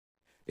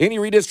Any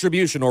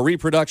redistribution or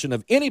reproduction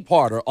of any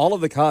part or all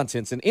of the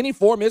contents in any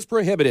form is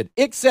prohibited,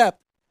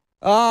 except,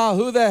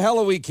 who the hell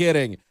are we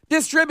kidding?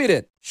 Distribute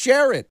it,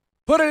 share it,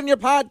 put it in your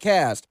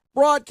podcast,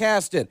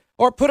 broadcast it,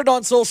 or put it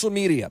on social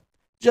media.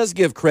 Just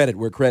give credit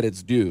where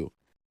credit's due.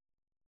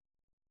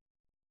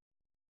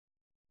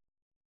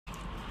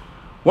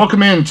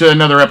 Welcome into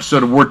another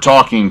episode of We're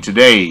Talking.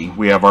 Today,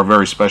 we have our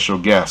very special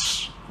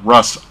guest,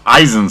 Russ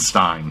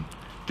Eisenstein.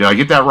 Did I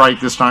get that right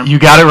this time? You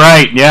got it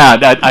right, yeah.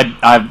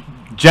 I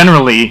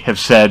generally have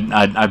said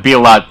I'd be a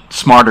lot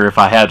smarter if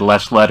I had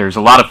less letters.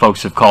 A lot of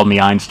folks have called me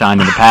Einstein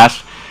in the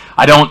past.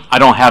 I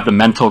don't have the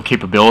mental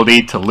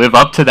capability to live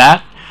up to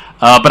that,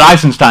 but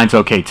Eisenstein's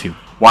okay too.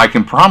 Well, I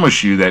can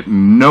promise you that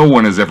no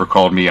one has ever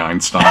called me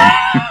Einstein,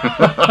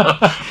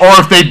 or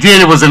if they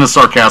did, it was in a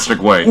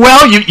sarcastic way.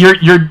 Well,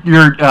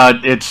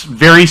 it's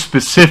very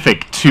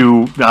specific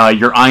to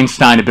your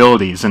Einstein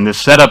abilities, and this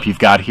setup you've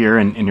got here,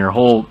 and your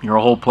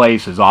whole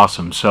place is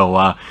awesome.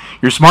 So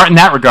you're smart in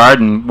that regard,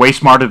 and way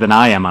smarter than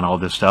I am on all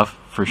this stuff,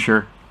 for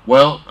sure.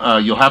 Well,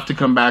 you'll have to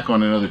come back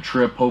on another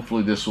trip.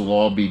 Hopefully this will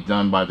all be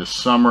done by the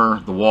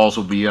summer. The walls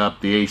will be up.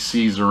 The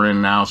ACs are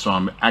in now, so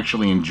I'm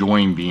actually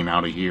enjoying being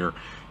out here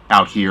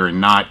and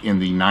not in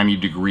the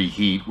 90-degree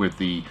heat with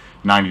the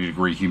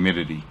 90-degree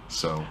humidity.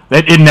 So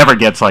it never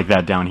gets like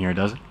that down here,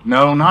 does it?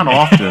 No, not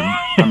often.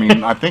 I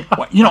mean, I think,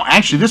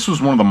 actually, this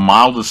was one of the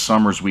mildest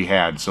summers we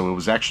had, so it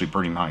was actually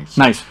pretty nice.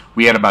 Nice.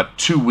 We had about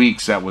 2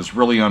 weeks that was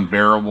really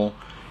unbearable.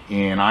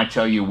 And I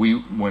tell you,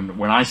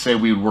 when I say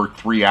we would work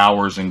 3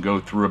 hours and go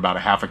through about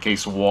a half a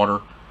case of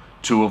water,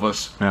 two of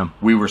us,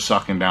 we were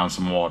sucking down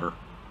some water.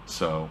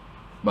 So,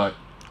 but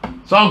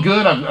it's all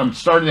good. I'm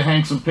starting to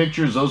hang some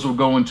pictures. Those will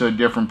go into a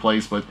different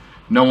place, but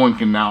no one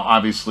can now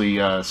obviously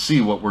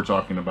see what we're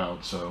talking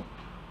about. So,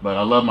 but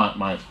I love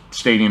my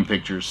stadium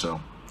pictures.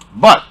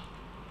 By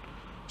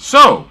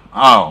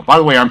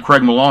the way, I'm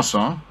Craig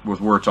Melanson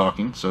with We're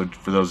Talking. So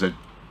for those that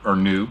are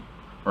new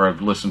or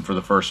have listened for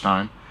the first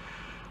time.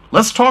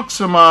 Let's talk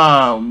some,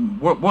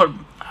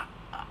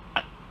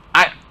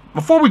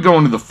 before we go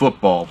into the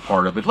football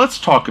part of it, let's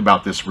talk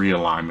about this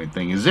realignment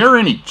thing. Is there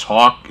any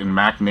talk in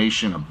Mac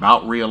Nation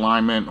about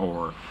realignment,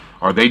 or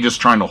are they just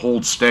trying to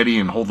hold steady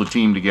and hold the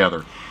team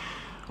together?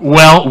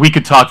 Well, we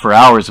could talk for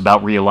hours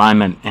about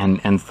realignment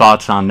and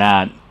thoughts on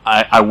that.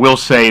 I will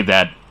say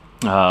that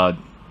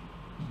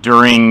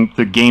during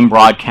the game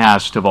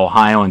broadcast of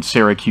Ohio and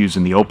Syracuse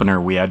in the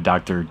opener, we had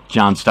Dr.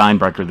 John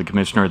Steinbrecher, the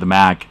commissioner of the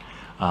MAC,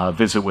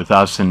 visit with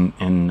us in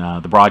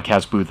the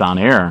broadcast booth on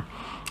air,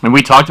 and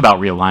we talked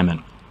about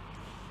realignment.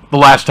 The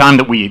last time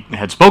that we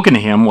had spoken to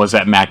him was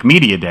at Mac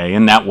Media Day,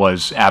 and that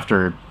was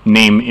after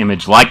Name,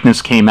 Image,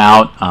 Likeness came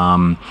out,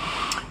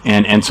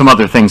 and some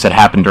other things that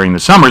happened during the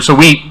summer, so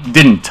we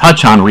didn't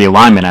touch on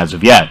realignment as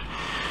of yet.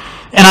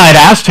 And I had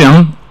asked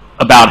him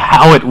about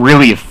how it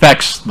really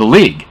affects the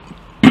league,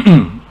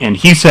 and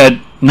he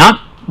said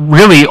not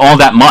really all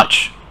that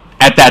much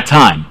at that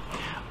time.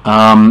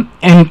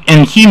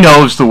 And he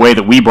knows the way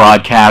that we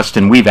broadcast,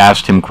 and we've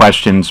asked him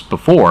questions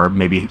before,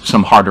 maybe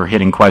some harder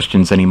hitting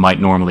questions than he might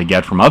normally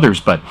get from others,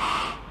 but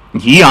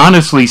he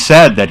honestly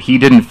said that he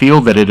didn't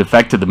feel that it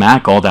affected the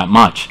MAC all that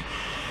much.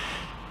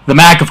 The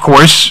MAC, of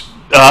course,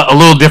 a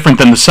little different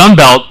than the Sun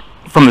Belt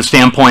from the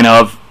standpoint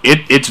of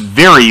it's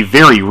very,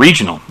 very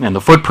regional, and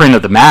the footprint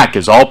of the MAC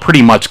is all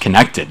pretty much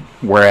connected.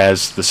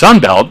 Whereas the Sun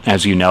Belt,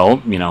 as you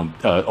know,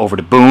 over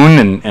to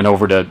Boone and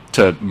over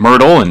to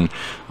Myrtle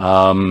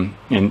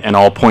and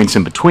all points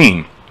in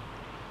between.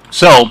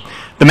 So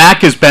the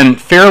MAC has been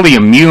fairly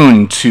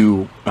immune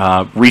to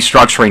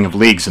restructuring of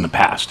leagues in the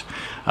past.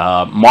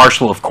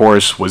 Marshall, of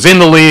course, was in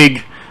the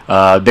league.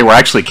 They were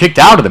actually kicked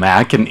out of the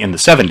MAC in the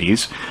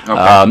 70s,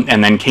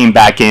 and then came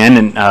back in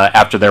and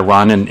after their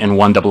run in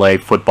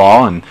 1AA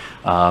football, and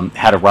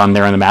had a run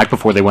there in the MAC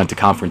before they went to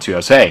Conference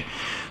USA.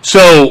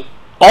 So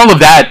all of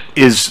that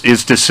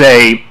is to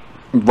say,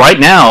 right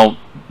now,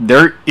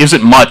 there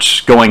isn't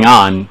much going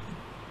on,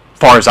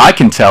 far as I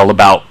can tell,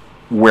 about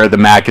where the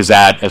MAC is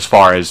at as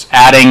far as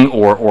adding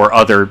or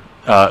other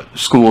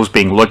schools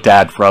being looked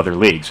at for other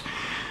leagues.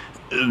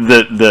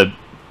 The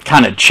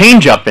kind of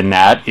change up in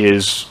that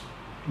is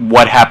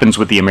what happens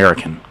with the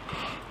American.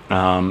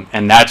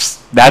 And that's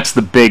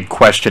the big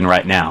question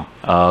right now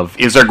of,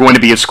 is there going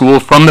to be a school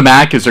from the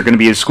MAC? Is there going to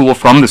be a school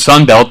from the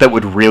Sun Belt that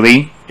would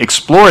really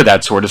explore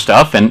that sort of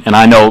stuff? And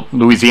I know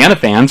Louisiana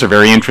fans are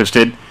very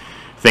interested,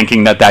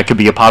 thinking that could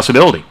be a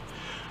possibility.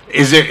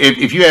 Is it,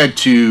 if you had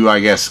to, I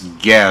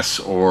guess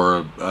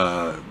or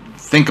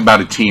think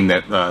about a team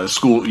that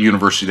school,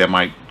 university that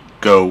might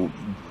go,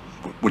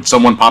 would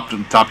someone pop to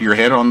the top of your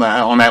head on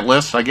that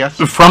list, I guess?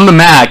 From the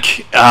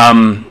MAC,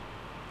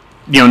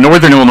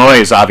 Northern Illinois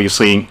is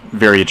obviously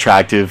very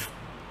attractive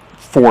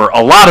for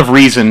a lot of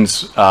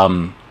reasons,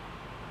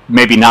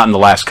 maybe not in the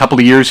last couple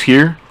of years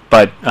here,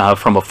 but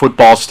from a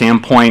football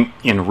standpoint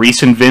in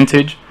recent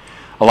vintage,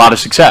 a lot of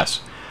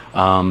success.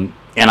 And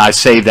I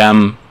say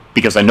them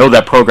because I know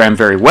that program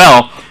very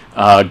well,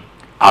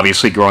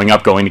 obviously growing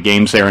up, going to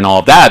games there and all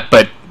of that,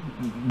 but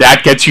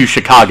that gets you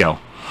Chicago.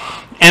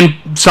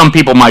 And some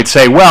people might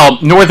say, well,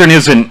 Northern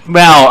isn't,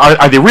 well,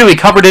 are they really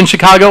covered in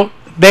Chicago?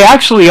 They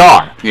actually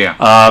are.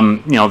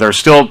 Yeah. There's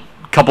still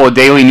a couple of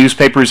daily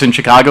newspapers in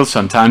Chicago,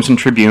 sometimes in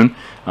Tribune.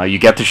 You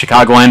get the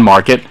Chicagoland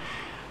Market.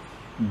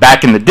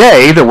 Back in the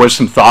day, there was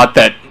some thought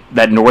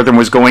that Northern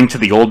was going to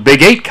the old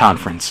Big 8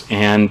 conference,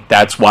 and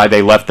that's why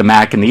they left the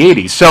MAC in the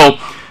 80s. So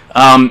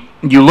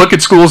you look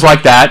at schools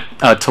like that,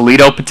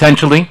 Toledo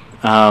potentially,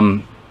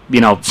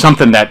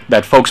 something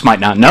that folks might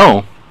not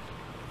know.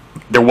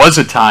 There was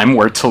a time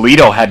where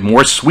Toledo had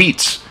more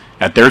suites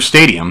at their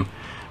stadium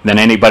than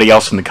anybody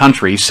else in the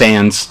country,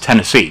 sans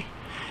Tennessee,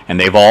 and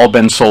they've all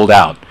been sold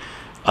out.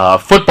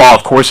 Football,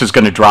 of course, is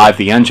going to drive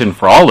the engine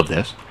for all of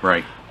this.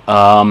 Right.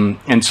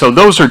 And so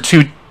those are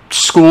two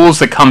schools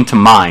that come to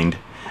mind.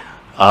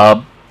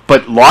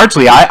 But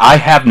largely, I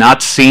have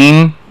not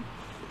seen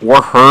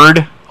or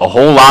heard a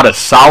whole lot of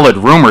solid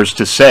rumors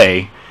to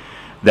say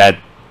that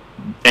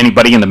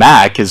anybody in the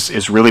MAC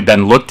has really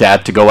been looked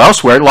at to go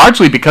elsewhere,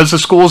 largely because the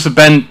schools have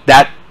been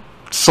that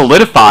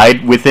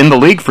solidified within the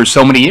league for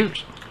so many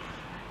years.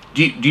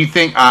 Do you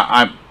think,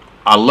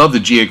 I love the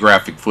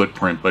geographic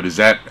footprint, but is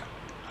that,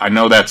 I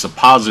know that's a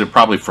positive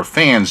probably for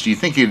fans. Do you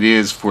think it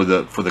is for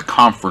the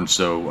conference,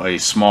 though, a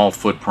small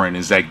footprint?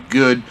 Is that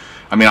good?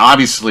 I mean,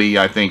 obviously,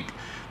 I think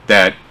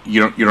that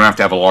you don't have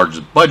to have a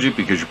large budget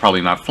because you're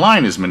probably not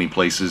flying as many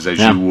places as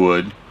you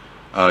would.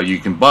 You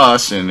can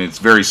bus, and it's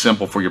very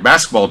simple for your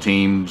basketball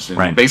teams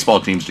and baseball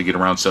teams to get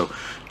around. So,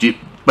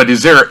 but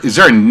is there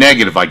a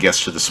negative, I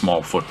guess, to the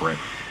small footprint?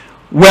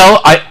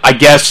 Well, I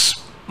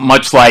guess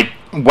much like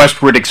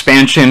westward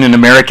expansion in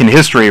American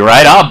history,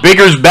 right?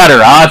 Bigger's better.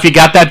 If you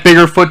got that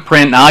bigger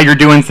footprint, you're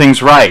doing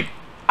things right.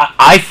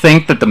 I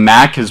think that the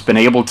MAC has been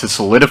able to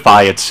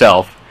solidify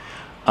itself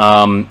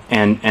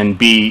and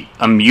be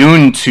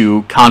immune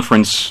to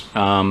conference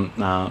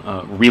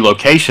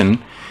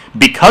relocation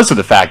because of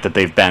the fact that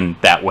they've been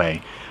that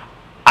way.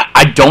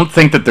 I don't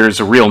think that there's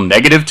a real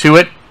negative to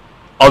it,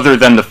 other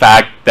than the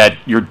fact that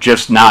you're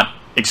just not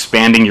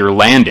expanding your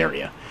land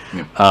area.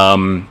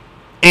 Yeah.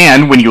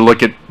 And when you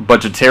look at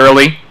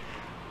budgetarily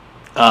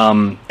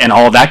and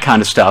all that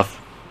kind of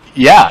stuff,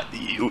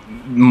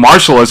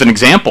 Marshall as an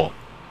example,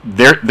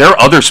 there are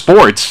other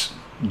sports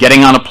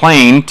getting on a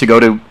plane to go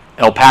to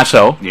El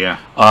Paso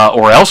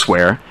or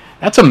elsewhere.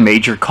 That's a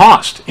major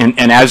cost. And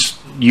as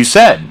you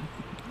said,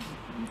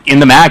 in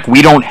the MAC,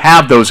 we don't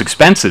have those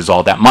expenses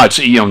all that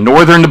much.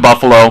 Northern to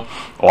Buffalo,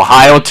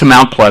 Ohio to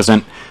Mount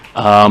Pleasant,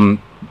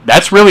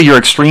 that's really your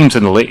extremes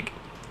in the league.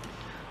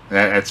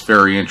 That's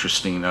very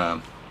interesting.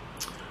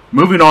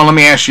 Moving on, let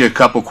me ask you a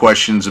couple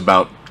questions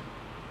about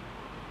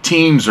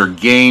teams or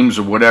games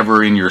or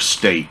whatever in your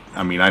state.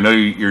 I mean, I know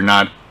you're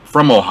not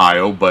from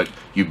Ohio, but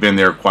you've been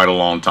there quite a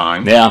long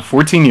time. Yeah,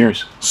 14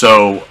 years.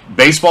 So,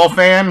 baseball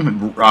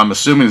fan, I'm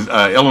assuming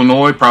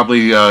Illinois,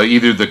 probably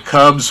either the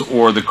Cubs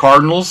or the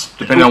Cardinals,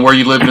 depending on where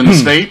you live in the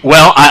state?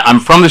 Well, I'm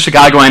from the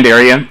Chicagoland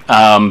area,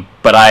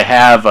 but I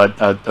have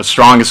a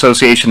strong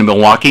association in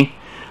Milwaukee.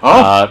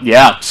 Oh,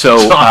 yeah. So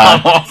no,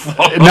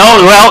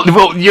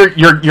 well,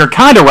 you're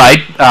kind of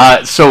right.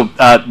 So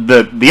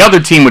the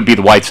other team would be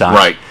the White Sox,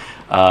 right?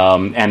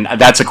 And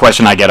that's a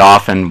question I get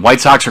often: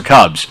 White Sox or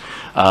Cubs?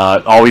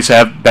 Always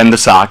have been the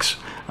Sox.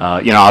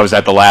 I was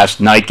at the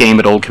last night game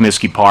at Old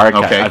Comiskey Park.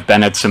 Okay. I've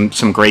been at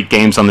some great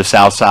games on the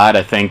South Side.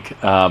 I think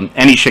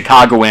any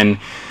Chicagoan,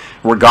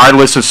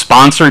 regardless of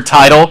sponsor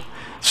title,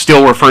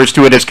 still refers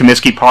to it as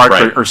Comiskey Park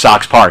or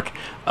Sox Park.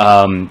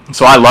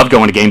 So I love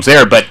going to games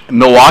there. But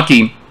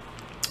Milwaukee.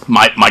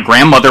 My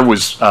grandmother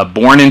was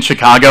born in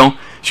Chicago.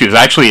 She was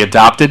actually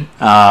adopted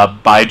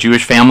by a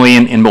Jewish family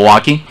in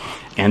Milwaukee,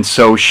 and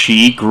so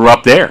she grew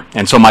up there.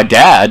 And so my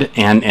dad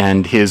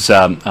and his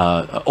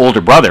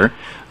older brother,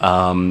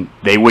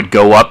 they would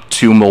go up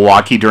to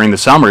Milwaukee during the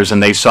summers,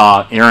 and they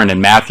saw Aaron and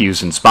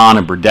Matthews and Spahn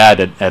and Burdett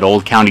at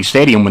Old County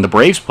Stadium when the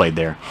Braves played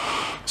there.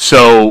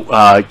 So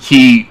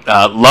he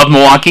loved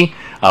Milwaukee.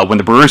 When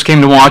the Brewers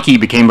came to Milwaukee, he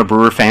became a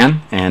Brewer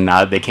fan, and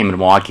they came to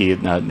Milwaukee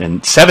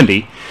in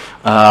 70.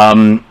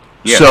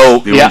 Yes, so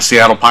the old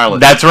Seattle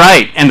Pilots. That's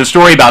right. And the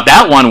story about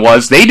that one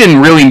was they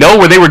didn't really know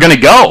where they were going to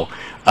go.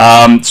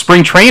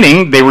 Spring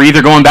training, they were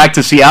either going back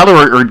to Seattle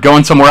or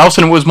going somewhere else,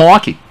 and it was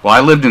Milwaukee. Well, I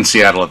lived in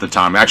Seattle at the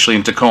time, actually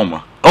in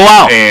Tacoma. Oh,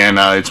 wow. And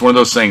it's one of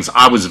those things.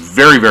 I was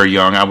very, very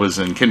young. I was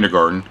in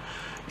kindergarten,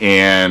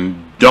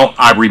 and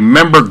I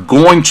remember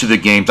going to the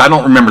games. I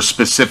don't remember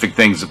specific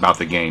things about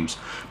the games,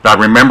 but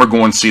I remember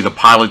going to see the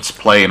Pilots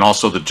play and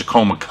also the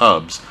Tacoma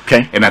Cubs.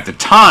 Okay. And at the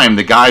time,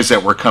 the guys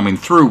that were coming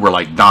through were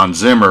like Don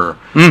Zimmer,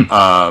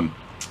 Tommy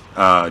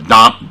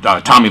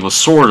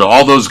Lasorda.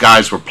 All those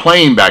guys were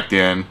playing back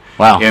then.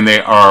 Wow. And they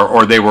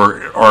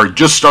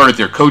just started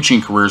their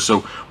coaching careers.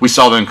 So we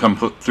saw them come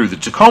through the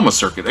Tacoma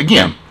circuit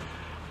again.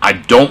 I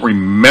don't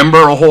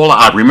remember a whole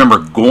lot. I remember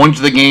going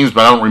to the games,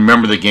 but I don't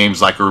remember the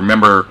games like I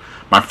remember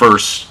my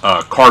first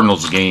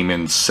Cardinals game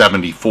in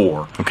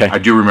 '74. Okay. I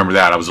do remember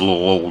that. I was a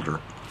little older.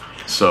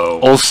 So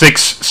Old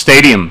Six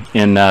Stadium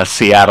in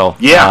Seattle.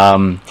 Yeah.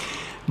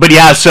 But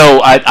yeah, so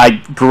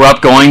I grew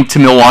up going to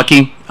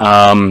Milwaukee,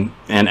 and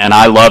and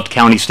I loved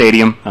County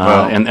Stadium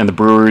and the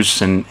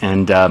Brewers,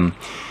 and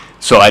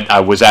so I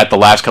was at the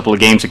last couple of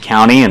games at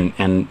County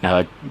and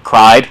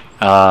cried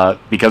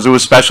because it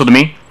was special to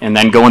me. And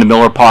then going to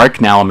Miller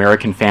Park, now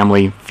American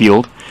Family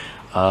Field,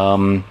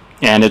 and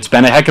it's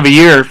been a heck of a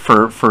year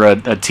for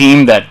a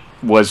team that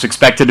was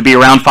expected to be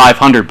around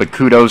 500. But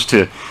kudos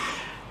to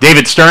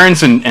David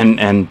Stearns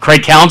and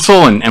Craig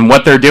Counsell and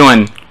what they're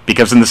doing.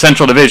 Because in the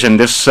Central Division,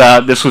 this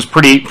was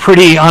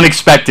pretty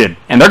unexpected,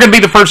 and they're going to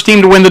be the first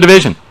team to win the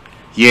division.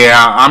 Yeah,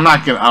 I'm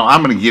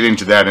going to get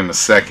into that in a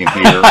second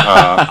here.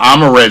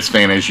 I'm a Reds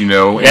fan, as you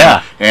know.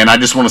 And I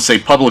just want to say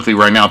publicly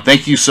right now,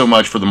 thank you so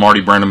much for the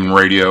Marty Brennaman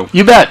radio.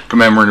 You bet.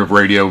 Commemorative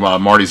radio,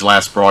 Marty's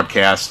last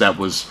broadcast. That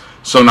was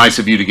so nice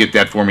of you to get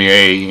that for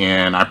me,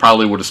 and I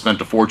probably would have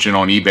spent a fortune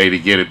on eBay to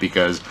get it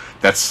because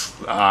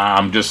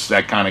I'm just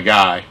that kind of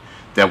guy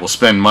that will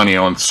spend money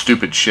on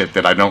stupid shit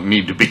that I don't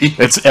need to be.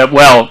 It's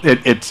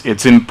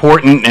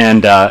important,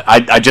 and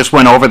I just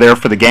went over there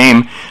for the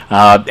game,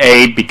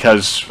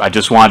 because I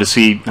just wanted to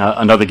see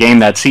another game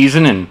that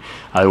season, and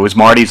it was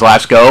Marty's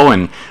last go,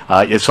 and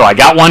so I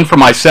got one for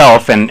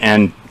myself,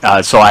 and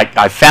so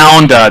I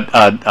found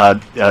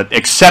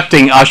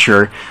accepting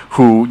usher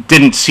who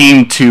didn't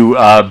seem to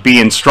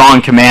be in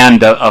strong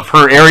command of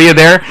her area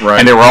there, right.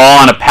 And they were all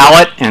on a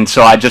pallet, and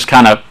so I just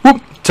kind of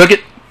took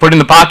it, put it in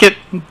the pocket,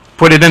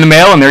 put it in the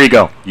mail, and there you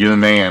go. You're the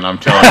man, I'm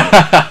telling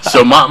you.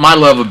 So my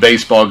love of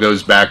baseball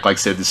goes back, like I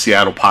said, the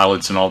Seattle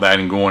Pilots and all that,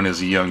 and going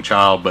as a young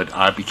child. But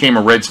I became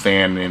a Reds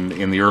fan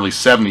in the early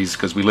 70s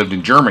because we lived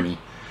in Germany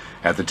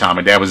at the time.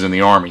 My dad was in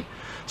the Army.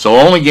 So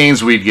only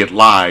games we'd get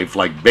live,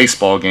 like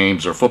baseball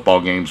games or football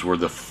games, were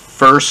the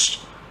first,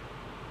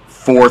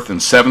 4th, and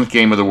 7th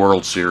game of the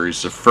World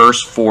Series, the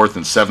first, 4th,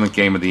 and 7th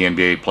game of the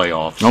NBA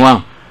playoffs. Oh,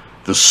 wow.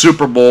 The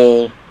Super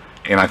Bowl,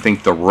 and I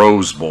think the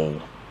Rose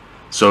Bowl.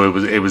 So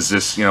it was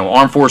this,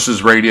 Armed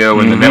Forces Radio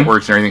and the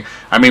networks and everything.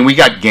 I mean, we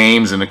got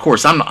games, and of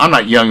course, I'm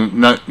not young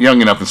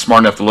enough and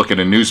smart enough to look at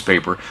a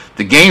newspaper.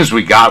 The games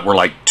we got were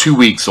like 2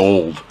 weeks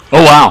old.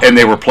 Oh, wow. And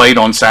they were played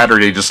on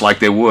Saturday just like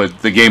they would,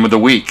 the game of the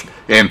week.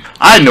 And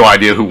I had no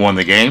idea who won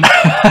the game.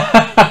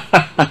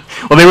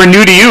 Well, they were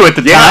new to you at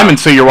the time, and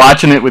so you're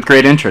watching it with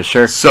great interest,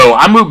 sure. So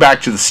I moved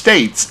back to the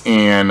States,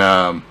 and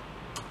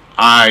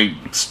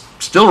I'm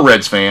still a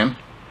Reds fan.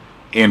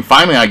 And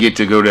finally, I get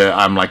to go to.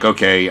 I'm like,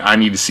 okay, I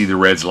need to see the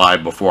Reds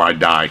live before I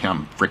die.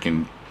 I'm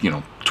freaking,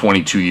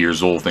 22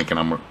 years old, thinking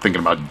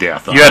about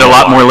death. You had a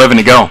lot more living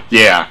to go.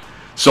 Yeah.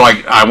 So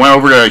I went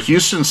over to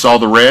Houston, saw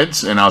the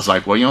Reds, and I was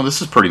like, well,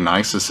 this is pretty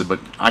nice. I said, but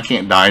I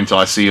can't die until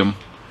I see them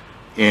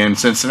in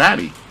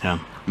Cincinnati. Yeah.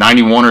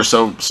 91 or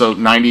so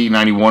 90,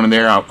 91 in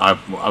there.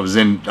 I was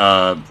in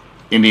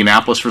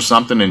Indianapolis for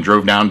something and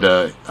drove down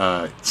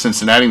to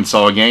Cincinnati and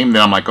saw a game.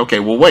 Then I'm like, okay,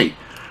 well, wait.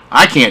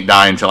 I can't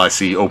die until I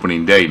see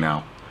opening day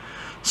now.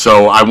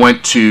 So I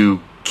went to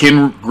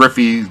Ken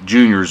Griffey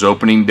Jr.'s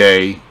opening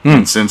day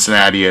in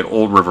Cincinnati at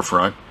Old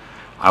Riverfront.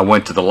 I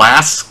went to the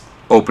last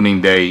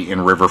opening day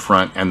in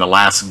Riverfront and the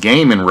last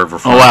game in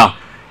Riverfront. Oh, wow.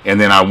 And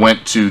then I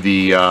went to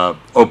the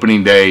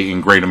opening day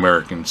in Great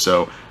American.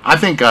 So I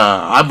think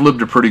I've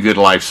lived a pretty good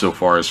life so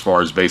far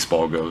as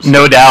baseball goes.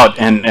 No doubt.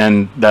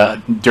 And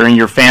during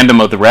your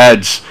fandom of the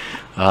Reds,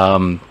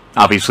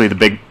 obviously the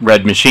big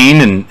red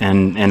machine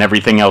and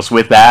everything else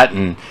with that,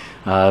 and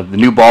the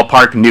new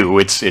ballpark, new.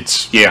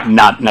 It's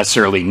not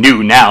necessarily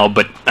new now,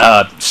 but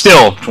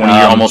still 20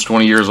 almost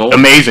 20 years old.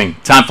 Amazing.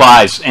 Time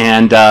flies,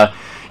 and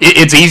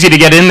it's easy to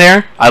get in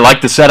there. I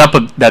like the setup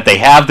that they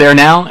have there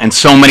now, and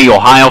so many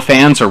Ohio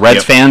fans or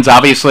Reds fans,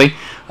 obviously.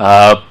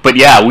 But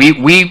yeah,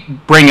 we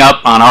bring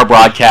up on our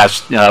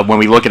broadcast when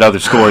we look at other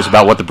scores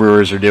about what the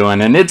Brewers are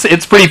doing, and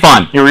it's pretty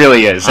fun. It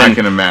really is. I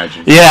can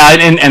imagine. Yeah,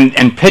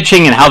 and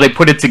pitching and how they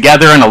put it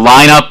together in a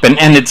lineup,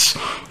 and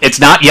it's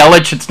not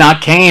Yelich, it's not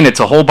Kane,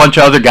 it's a whole bunch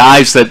of other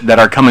guys that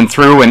are coming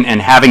through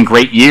and having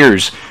great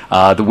years.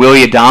 The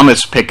Willy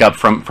Adames pickup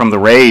from the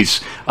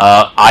Rays,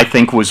 I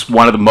think, was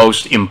one of the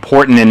most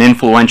important and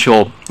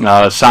influential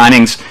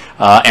signings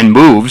and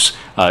moves.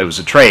 It was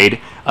a trade.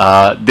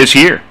 This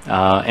year,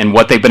 and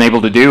what they've been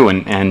able to do,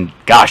 and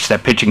gosh,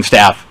 that pitching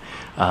staff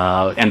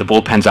and the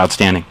bullpen's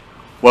outstanding.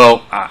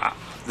 Well,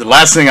 the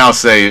last thing I'll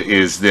say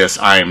is this: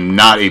 I am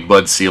not a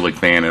Bud Selig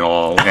fan at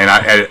all,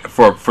 and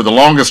for the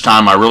longest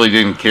time I really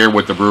didn't care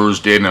what the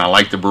Brewers did, and I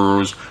liked the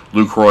Brewers.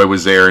 Lucroy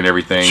was there and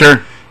everything.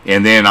 Sure.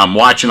 And then I'm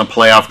watching a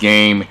playoff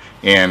game,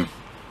 and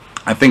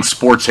I think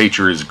sports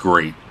hatred is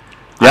great.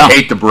 Yeah. I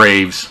hate the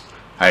Braves.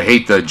 I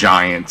hate the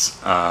Giants.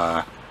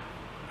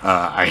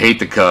 I hate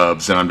the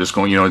Cubs, and I'm just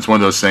going, it's one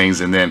of those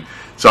things. And then,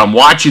 so I'm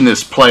watching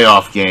this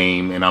playoff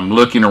game, and I'm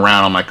looking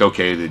around. I'm like,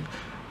 okay,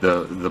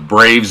 the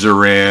Braves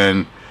are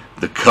in,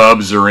 the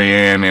Cubs are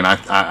in, and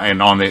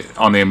and on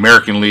the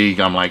American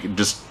League, I'm like, and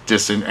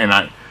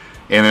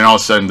then all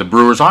of a sudden the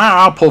Brewers,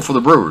 I'll pull for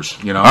the Brewers,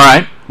 All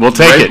right, we'll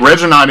take it.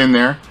 Reds are not in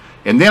there,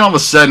 and then all of a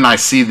sudden I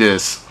see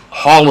this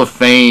Hall of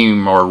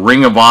Fame or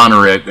Ring of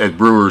Honor at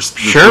Brewers.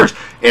 Sure.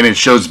 And it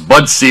shows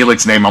Bud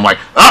Selig's name. I'm like,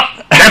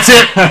 That's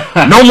it.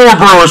 No more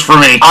Brewers for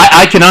me.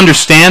 I can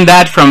understand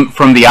that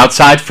from the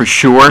outside for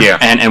sure. Yeah.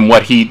 And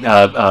what he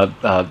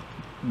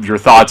your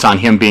thoughts on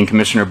him being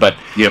commissioner, but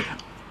Yep.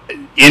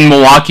 in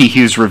Milwaukee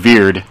he was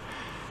revered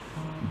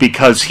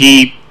because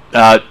he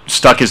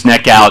stuck his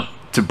neck out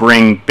to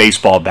bring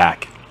baseball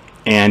back,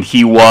 and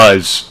he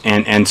was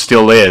and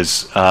still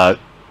is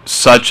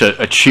such a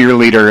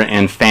cheerleader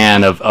and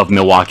fan of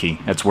Milwaukee.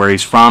 That's where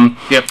he's from.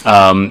 Yep.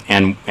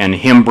 And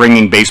him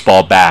bringing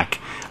baseball back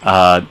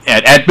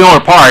at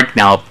Miller Park,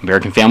 now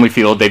American Family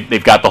Field,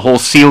 they've got the whole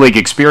C-League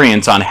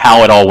experience on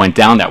how it all went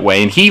down that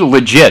way, and he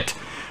legit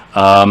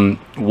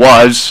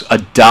was a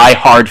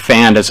die-hard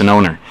fan as an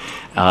owner.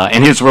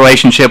 And his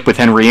relationship with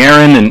Henry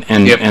Aaron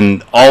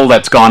and all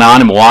that's gone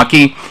on in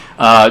Milwaukee.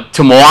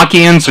 To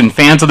Milwaukeeans and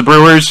fans of the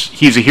Brewers,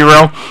 he's a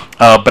hero,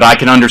 but I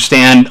can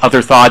understand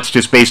other thoughts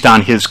just based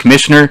on his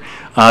commissioner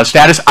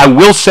status. I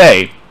will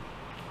say,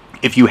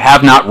 if you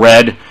have not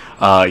read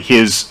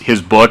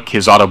his book,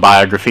 his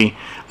autobiography,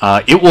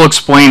 it will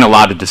explain a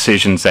lot of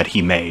decisions that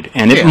he made,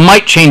 and it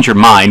might change your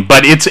mind,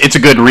 but it's a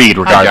good read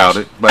regardless. I doubt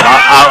it, but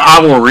I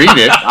will read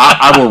it.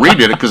 I will read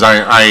it because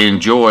I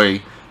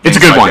enjoy. It's a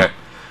good one.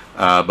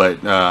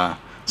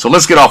 So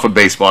let's get off of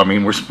baseball. I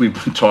mean, we've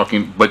been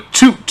talking, but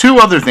two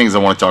other things I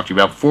want to talk to you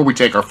about before we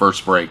take our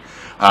first break.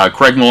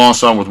 Craig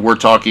Melanson with We're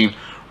Talking.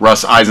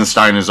 Russ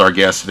Eisenstein is our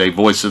guest today,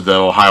 voice of the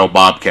Ohio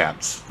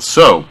Bobcats.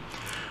 So,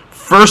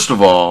 first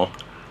of all,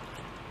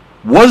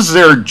 was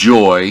there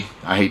joy,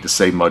 I hate to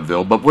say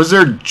Mudville, but was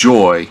there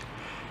joy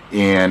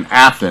in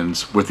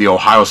Athens with the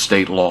Ohio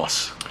State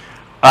loss?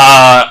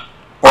 Or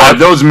are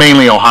those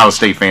mainly Ohio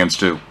State fans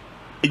too?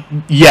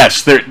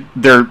 Yes, they're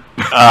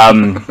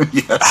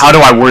Yes. How do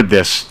I word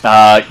this?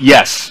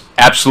 Yes,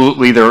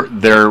 absolutely.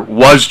 There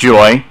was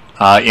joy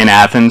in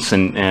Athens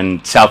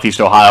and Southeast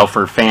Ohio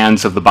for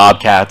fans of the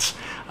Bobcats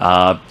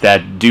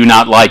that do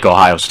not like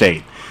Ohio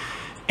State.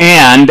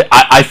 And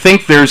I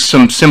think there's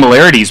some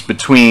similarities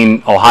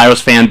between Ohio's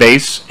fan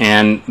base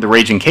and the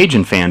Raging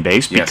Cajun fan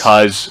base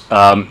because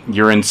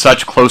you're in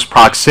such close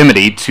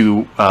proximity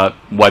to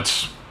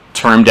what's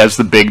termed as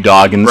the big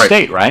dog in the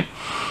state, right?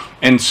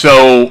 And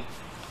so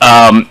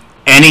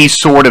any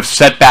sort of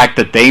setback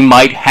that they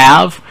might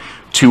have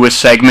to a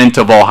segment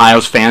of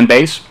Ohio's fan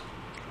base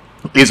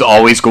is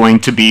always going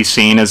to be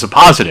seen as a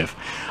positive.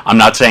 I'm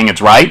not saying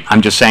it's right.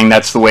 I'm just saying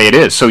that's the way it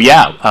is. So,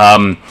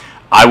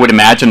 I would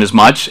imagine as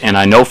much, and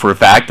I know for a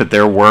fact that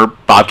there were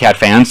Bobcat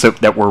fans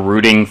that were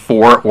rooting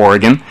for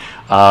Oregon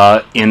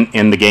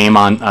in the game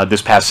on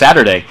this past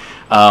Saturday.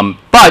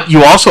 But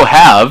you also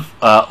have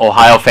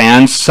Ohio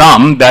fans,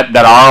 some that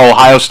are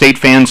Ohio State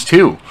fans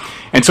too.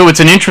 And so it's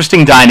an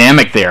interesting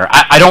dynamic there.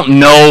 I don't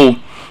know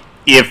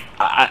if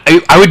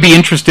I would be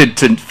interested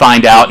to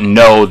find out and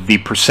know the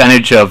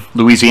percentage of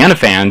Louisiana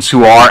fans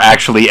who are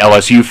actually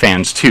LSU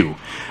fans too.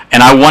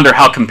 And I wonder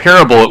how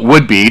comparable it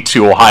would be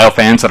to Ohio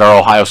fans that are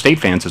Ohio State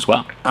fans as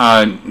well.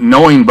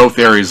 Knowing both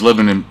areas,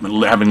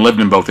 having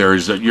lived in both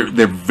areas,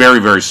 they're very,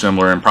 very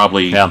similar and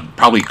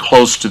probably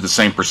close to the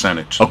same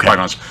percentage. Okay. Quite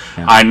honest.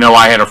 Yeah. I know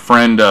I had a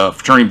friend, a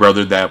fraternity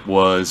brother, that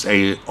was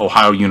a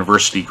Ohio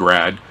University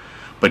grad,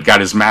 but got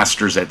his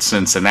master's at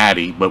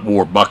Cincinnati, but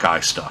wore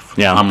Buckeye stuff.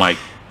 Yeah. I'm like,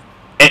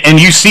 and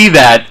you see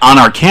that on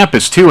our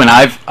campus too, and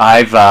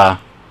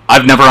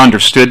I've never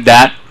understood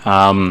that.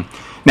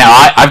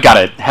 Now, I've got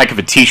a heck of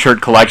a T-shirt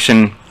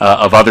collection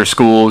of other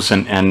schools,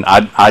 and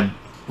I'd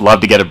love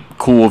to get a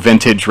cool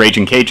vintage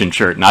Raging Cajun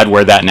shirt, and I'd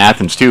wear that in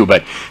Athens too.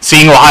 But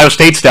seeing Ohio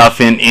State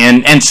stuff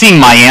and seeing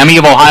Miami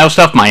of Ohio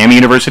stuff, Miami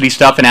University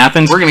stuff in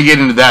Athens, we're going to get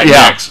into that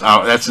next.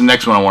 That's the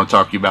next one I want to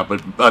talk to you about.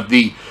 But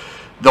the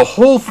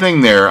whole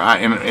thing there,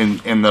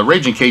 and the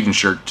Raging Cajun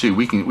shirt too,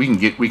 we can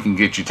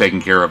get you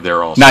taken care of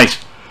there also. Nice.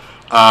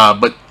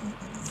 But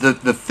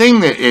the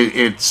thing that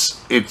it's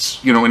in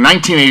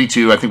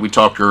 1982, I think we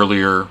talked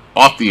earlier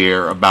off the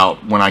air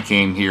about when I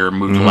came here,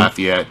 moved to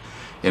Lafayette,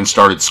 and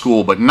started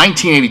school. But in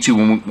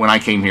 1982, when I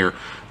came here,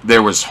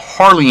 there was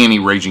hardly any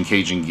Raging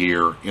Cajun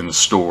gear in the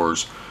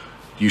stores.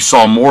 You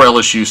saw more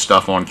LSU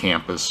stuff on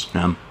campus.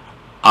 Yeah.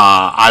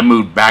 I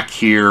moved back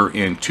here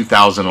in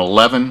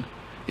 2011.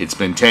 It's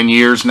been 10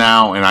 years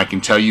now, and I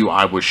can tell you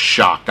I was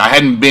shocked. I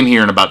hadn't been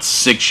here in about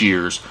 6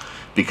 years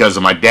because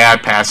of my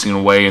dad passing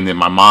away and then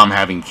my mom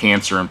having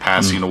cancer and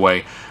passing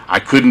away. I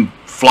couldn't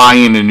fly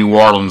into New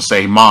Orleans and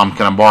say, Mom,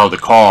 can I borrow the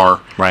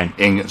car? Right.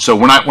 And so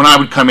when I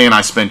would come in,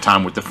 I spent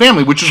time with the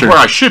family, which is where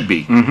I should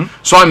be.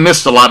 So I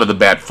missed a lot of the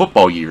bad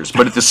football years.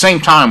 But at the same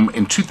time,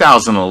 in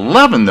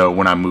 2011, though,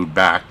 when I moved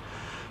back,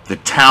 the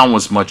town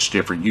was much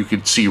different. You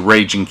could see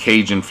Raging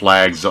Cajun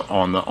flags at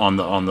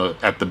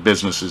the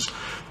businesses.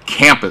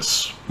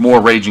 Campus,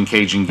 more Raging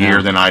Cajun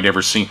gear than I'd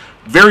ever seen.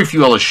 Very few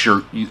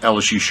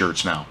LSU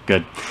shirts now.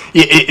 Good.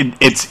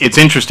 It's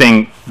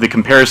interesting, the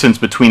comparisons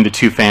between the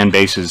two fan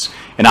bases,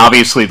 and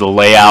obviously the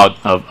layout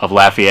of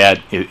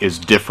Lafayette is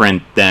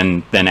different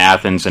than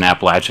Athens and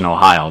Appalachian,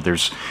 Ohio.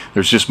 There's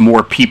just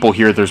more people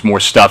here, there's more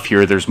stuff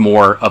here, there's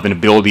more of an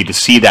ability to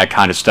see that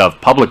kind of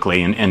stuff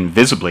publicly and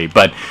visibly.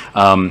 But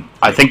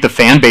I think the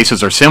fan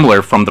bases are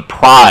similar from the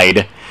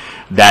pride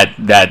that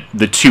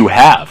the two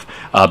have.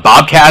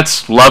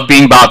 Bobcats love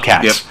being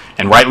Bobcats. Yep.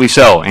 And rightly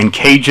so. And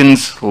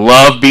Cajuns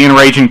love being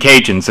Raging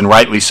Cajuns, and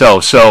rightly so.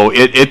 So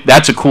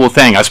that's a cool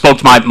thing. I spoke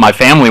to my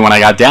family when I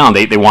got down.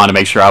 They wanted to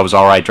make sure I was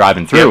all right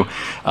driving through.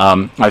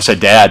 Yep. I said,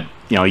 Dad,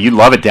 you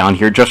love it down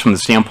here just from the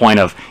standpoint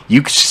of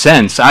you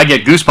sense, I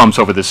get goosebumps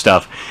over this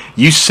stuff.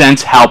 You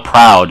sense how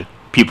proud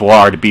people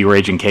are to be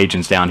Raging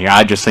Cajuns down here.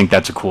 I just think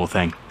that's a cool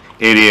thing.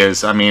 It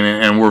is. I mean,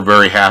 and we're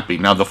very happy.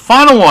 Now, the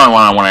final one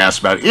I want to ask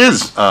about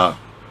is,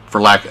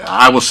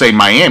 I will say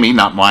Miami,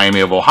 not Miami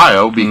of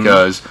Ohio,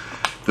 because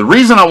the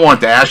reason I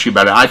wanted to ask you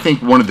about it, I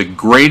think one of the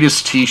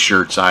greatest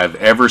T-shirts I've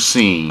ever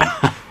seen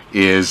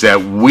is that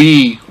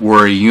we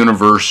were a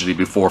university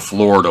before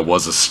Florida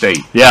was a state.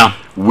 Yeah.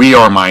 We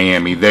are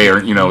Miami. They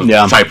are,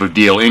 type of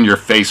deal. In your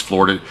face,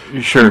 Florida.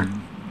 Sure.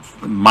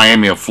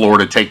 Miami of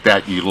Florida, take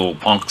that, you little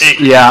punks.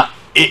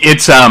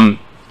 It's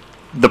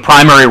the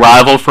primary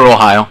rival for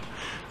Ohio.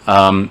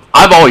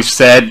 I've always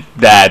said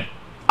that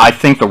I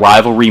think the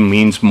rivalry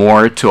means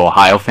more to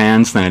Ohio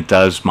fans than it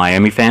does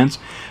Miami fans.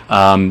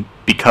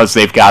 Because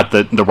they've got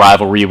the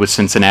rivalry with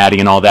Cincinnati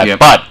and all that. Yep.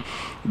 But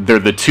they're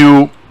the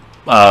two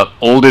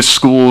oldest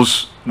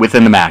schools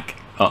within the MAC.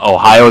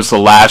 Ohio is the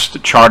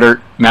last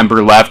charter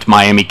member left.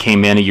 Miami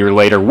came in a year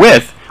later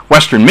with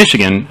Western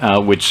Michigan,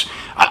 which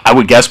I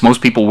would guess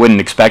most people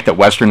wouldn't expect that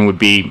Western would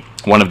be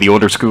one of the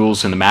older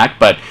schools in the MAC.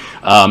 But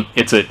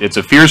it's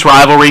a fierce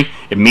rivalry.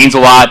 It means a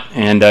lot.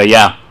 And,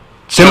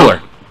 similar.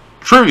 So,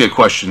 trivia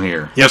question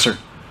here. Yes, sir.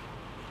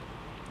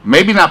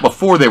 Maybe not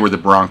before they were the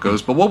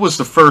Broncos, but what was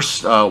the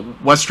first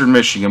Western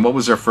Michigan? What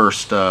was their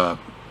first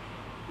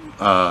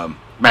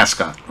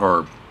mascot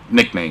or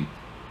nickname?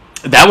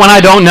 That one I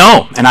don't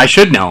know, and I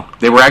should know.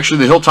 They were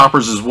actually the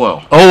Hilltoppers as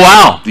well. Oh,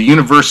 wow. The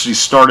university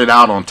started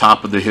out on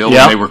top of the hill,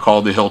 yep. And they were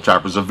called the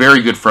Hilltoppers. A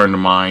very good friend of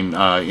mine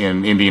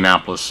in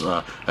Indianapolis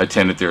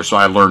attended there, so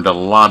I learned a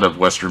lot of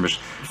Western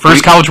Michigan.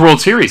 First College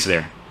World Series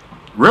there.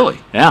 Really?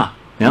 Yeah.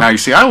 Yep. Now, you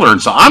see, I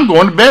learned something. I'm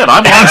going to bed.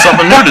 I've learned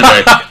something new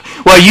today.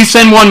 Well, you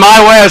send one my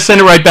way, I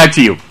send it right back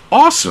to you.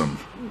 Awesome.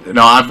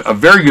 Now, I've a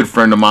very good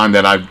friend of mine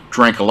that I've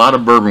drank a lot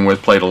of bourbon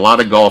with, played a lot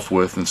of golf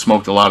with, and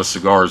smoked a lot of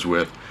cigars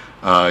with,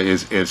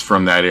 is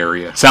from that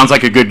area. Sounds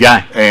like a good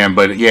guy.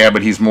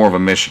 But he's more of a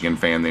Michigan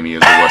fan than he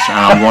is a Western.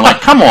 And I'm going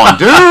like, come on,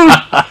 dude.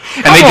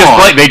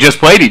 And they just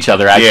played each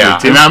other,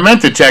 actually, too. And I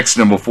meant to text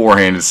him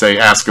beforehand to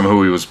ask him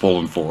who he was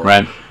pulling for.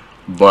 Right.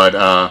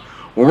 But,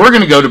 we're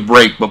going to go to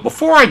break, but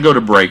before I go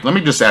to break, let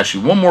me just ask you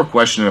one more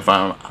question.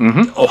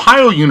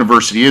 Ohio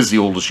University is the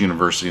oldest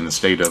university in the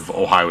state of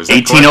Ohio, is that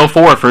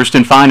 1804, correct? first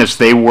and finest.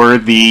 They were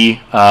the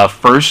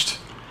first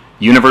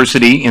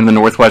university in the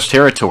Northwest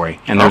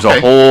Territory, and there's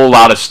a whole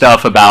lot of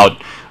stuff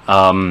about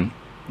how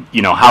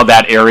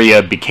that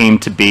area became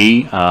to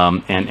be,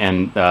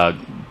 and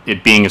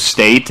it being a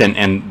state,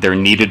 and there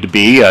needed to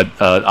be a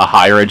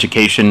higher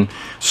education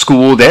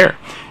school there,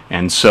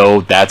 and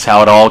so that's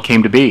how it all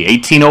came to be.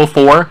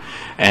 1804.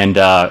 And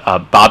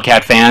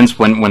Bobcat fans,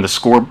 when the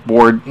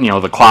scoreboard,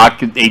 the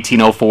clock,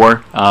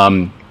 1804,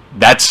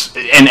 that's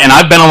and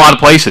I've been a lot of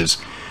places.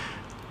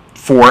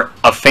 For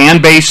a fan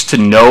base to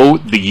know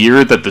the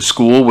year that the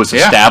school was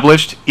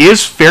established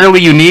is fairly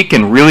unique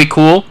and really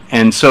cool.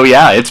 And so,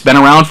 it's been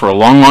around for a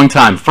long, long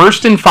time.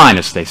 First and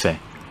finest, they say.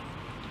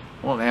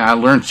 Well, I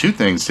learned two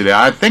things today.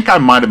 I think I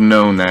might have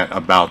known that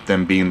about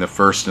them being the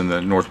first in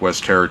the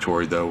Northwest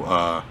Territory,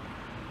 though.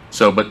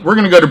 But we're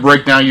going to go to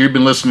break now. You've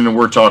been listening to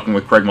We're Talking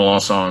with Craig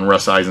Melanson and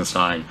Russ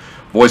Eisenstein,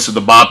 voice of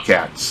the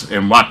Bobcats.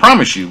 And I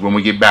promise you, when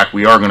we get back,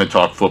 we are going to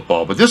talk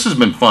football. But this has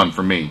been fun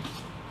for me.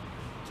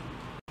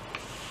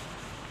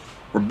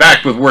 We're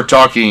back with We're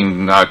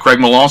Talking Craig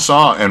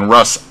Melanson and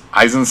Russ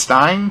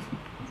Eisenstein,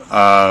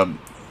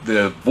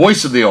 the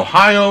voice of the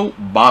Ohio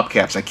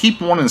Bobcats. I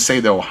keep wanting to say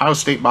the Ohio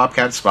State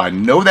Bobcats, but I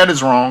know that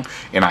is wrong,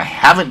 and I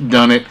haven't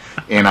done it,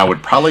 and I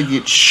would probably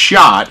get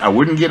shot. I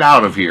wouldn't get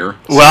out of here.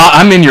 Well,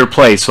 I'm in your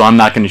place, so I'm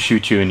not going to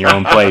shoot you in your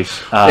own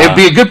place. It'd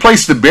be a good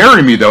place to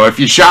bury me, though, if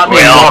you shot me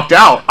and walked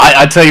out.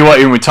 I tell you what,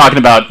 when we're talking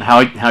about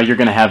how you're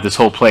going to have this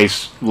whole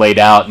place laid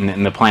out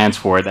and the plans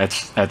for it,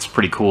 that's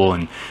pretty cool,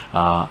 and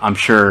I'm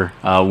sure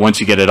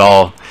once you get it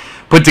all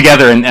put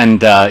together,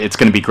 and it's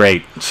going to be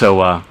great.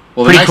 So,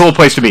 pretty cool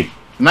place to be.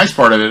 The nice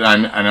part of it,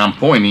 and I'm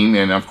pointing,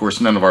 and of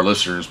course none of our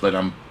listeners, but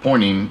I'm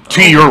pointing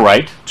to your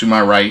right. To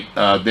my right,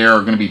 there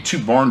are going to be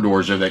two barn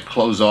doors there that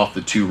close off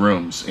the two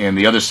rooms, and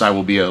the other side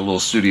will be a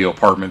little studio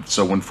apartment.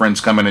 So when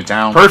friends come into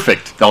town,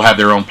 perfect. They'll have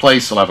their own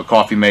place. They'll have a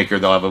coffee maker.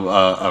 They'll have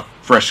a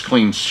fresh,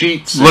 clean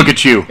sheets. Look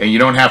at you, and you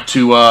don't have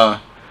to. And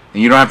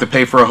you don't have to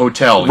pay for a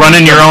hotel.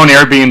 Running your own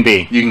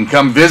Airbnb. You can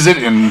come visit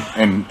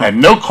and at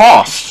no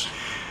cost.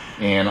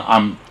 And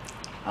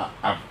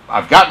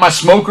I've got my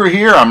smoker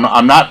here.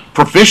 I'm not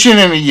proficient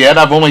in it yet.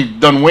 I've only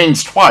done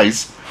wings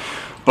twice,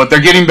 but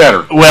they're getting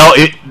better. Well,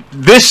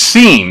 this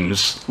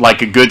seems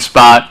like a good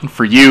spot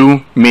for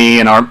you, me,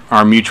 and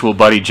our mutual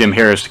buddy Jim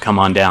Harris to come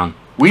on down.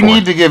 We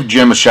need to give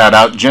Jim a shout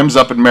out. Jim's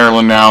up in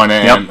Maryland now, and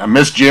I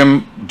miss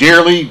Jim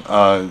dearly.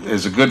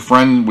 Is a good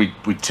friend. We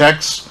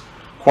text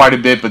quite a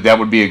bit, but that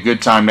would be a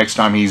good time next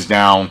time he's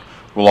down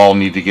we'll all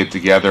need to get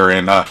together.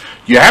 And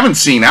you haven't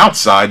seen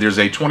outside. There's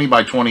a 20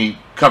 by 20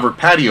 covered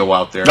patio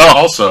out there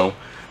also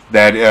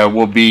that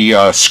will be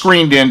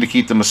screened in to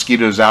keep the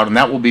mosquitoes out, and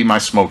that will be my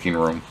smoking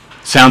room.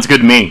 Sounds good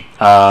to me.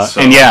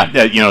 And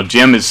yeah,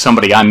 Jim is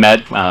somebody I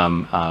met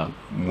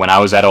when I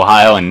was at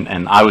Ohio,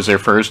 and I was there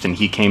first, and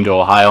he came to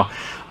Ohio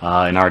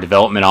in our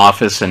development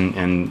office,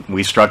 and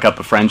we struck up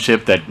a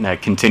friendship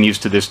that continues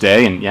to this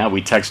day. And yeah,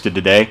 we texted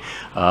today,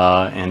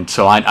 and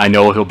so I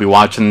know he'll be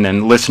watching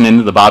and listening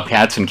to the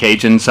Bobcats and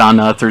Cajuns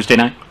on Thursday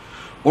night.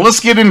 Well,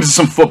 let's get into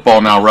some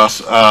football now, Russ.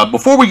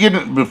 Before we get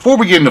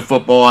into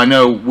football, I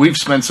know we've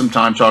spent some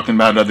time talking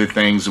about other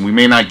things, and we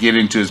may not get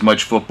into as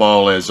much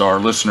football as our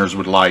listeners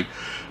would like.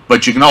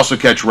 But you can also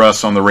catch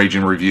Russ on the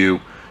Raging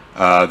Review.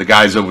 The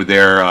guys over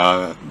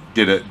there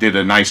did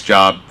a nice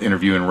job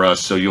interviewing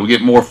Russ, so you'll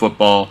get more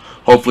football.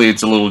 Hopefully,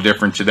 it's a little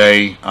different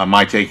today.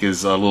 My take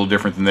is a little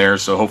different than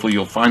theirs, so hopefully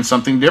you'll find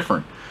something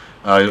different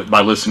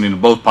by listening to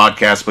both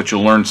podcasts. But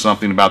you'll learn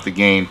something about the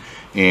game.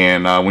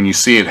 And when you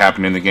see it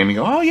happen in the game, you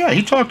go, oh, yeah,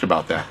 he talked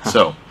about that.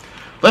 So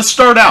let's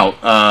start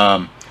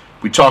out.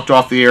 We talked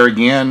off the air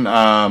again.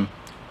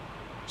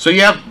 So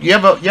you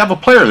have a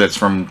player that's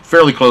from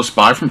fairly close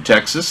by, from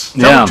Texas.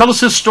 Tell us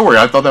his story.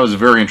 I thought that was a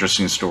very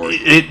interesting story.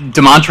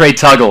 Demontre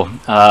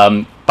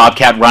Tuggle,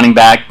 Bobcat running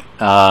back,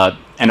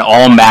 an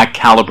all-MAC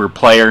caliber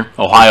player.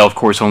 Ohio, of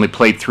course, only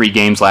played 3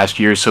 games last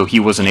year, so he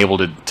wasn't able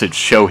to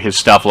show his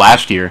stuff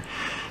last year.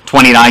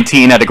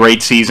 2019 had a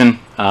great season,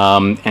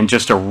 and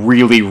just a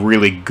really,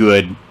 really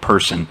good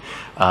person.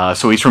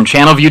 So he's from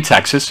Channelview,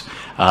 Texas,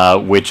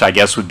 which I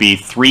guess would be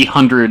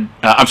 200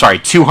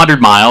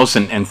 miles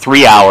and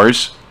 3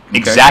 hours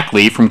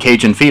exactly from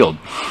Cajun Field.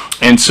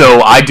 And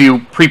so I do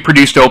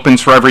pre-produced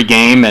opens for every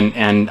game,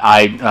 and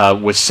I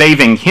was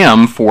saving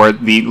him for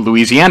the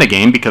Louisiana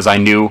game because I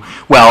knew,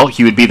 well,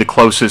 he would be the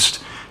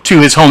closest to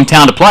his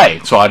hometown to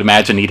play. So I'd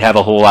imagine he'd have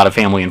a whole lot of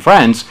family and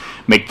friends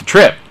make the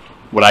trip.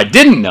 What I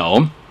didn't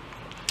know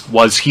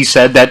was he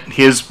said that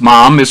his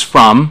mom is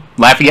from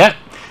Lafayette,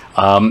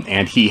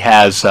 and he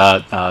has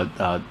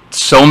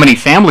so many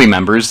family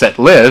members that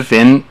live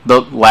in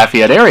the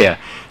Lafayette area.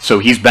 So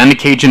he's been to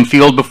Cajun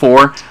Field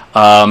before.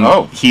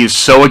 He is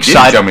so excited. You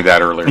didn't tell me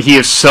that earlier. He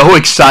is so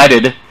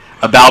excited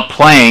about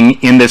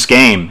playing in this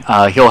game.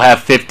 He'll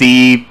have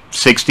 50,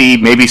 60,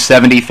 maybe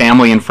 70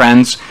 family and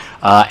friends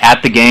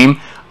at the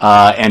game,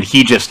 and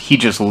he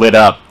just lit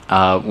up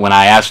when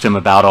I asked him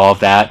about all of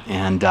that,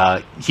 and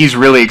he's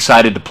really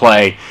excited to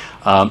play.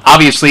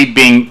 Obviously,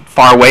 being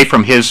far away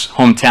from his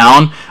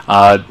hometown,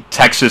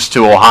 Texas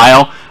to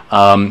Ohio,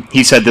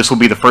 he said this will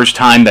be the first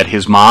time that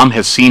his mom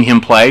has seen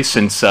him play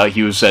since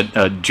he was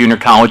at junior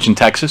college in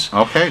Texas.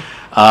 Okay.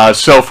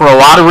 So for a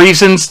lot of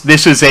reasons,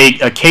 this is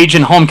a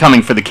Cajun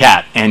homecoming for the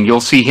Cat, and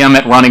you'll see him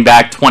at running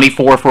back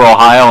 24 for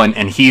Ohio,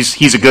 and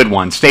he's a good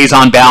one. Stays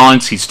on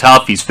balance, he's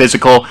tough, he's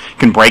physical,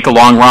 can break a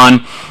long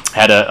run.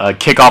 Had a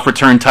kickoff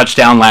return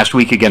touchdown last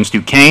week against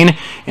Duquesne,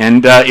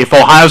 and if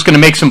Ohio's going to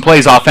make some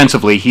plays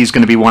offensively, he's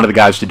going to be one of the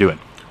guys to do it.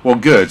 Well,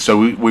 good. So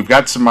we've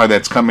got somebody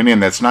that's coming in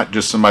that's not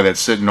just somebody that's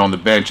sitting on the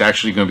bench,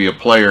 actually going to be a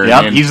player.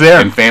 Yep, and he's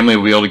there. And family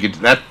will be able to get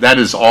to that. That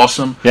is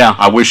awesome. Yeah.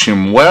 I wish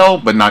him well,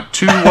 but not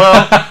too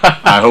well.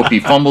 I hope he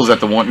fumbles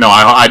at the one. No,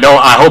 I don't.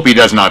 I hope he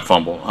does not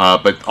fumble.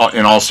 But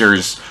in all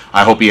seriousness,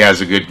 I hope he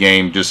has a good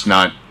game, just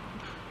not.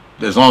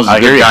 As long as the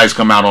good guys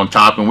come out on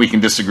top, and we can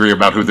disagree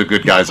about who the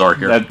good guys are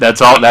here.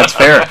 That's all. That's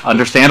fair.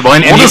 Understandable.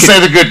 And we'll just say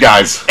the good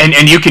guys.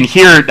 And you can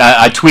hear,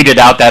 I tweeted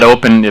out that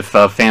open if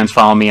fans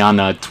follow me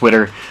on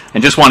Twitter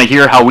and just want to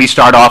hear how we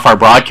start off our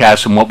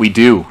broadcast and what we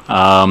do.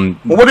 Well,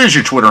 what is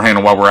your Twitter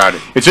handle while we're at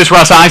it? It's just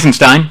Russ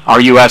Eisenstein,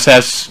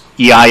 RussEisenstein.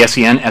 You'll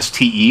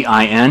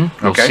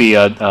see,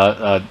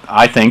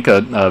 I think,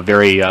 a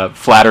very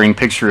flattering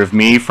picture of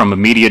me from a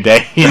media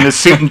day in the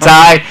suit and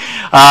tie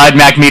at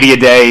Mac Media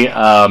Day.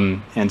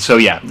 And so,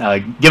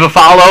 give a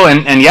follow.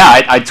 And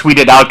I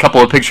tweeted out a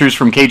couple of pictures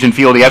from Cajun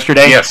Field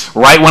yesterday. Yes.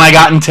 Right when I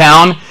got in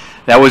town.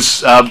 That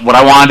was what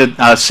I wanted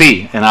to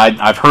see. And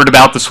I've heard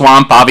about the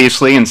swamp,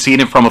 obviously, and seen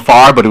it from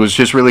afar, but it was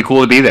just really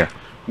cool to be there.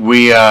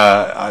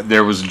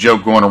 There was a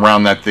joke going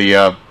around that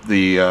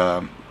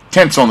the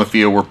tents on the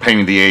field were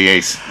painting the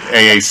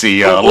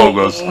AAC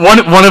logos.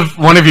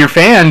 One of your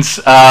fans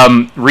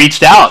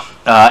reached out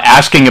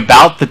asking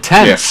about the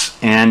tents, yes.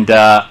 And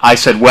I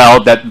said,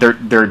 well, that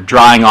they're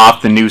drying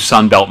off the new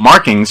Sunbelt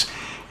markings.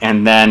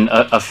 And then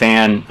a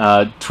fan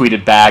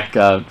tweeted back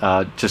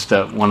just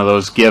one of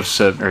those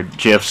GIFs or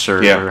GIFs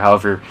or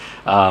however,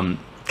 kind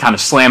of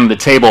slammed the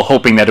table,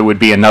 hoping that it would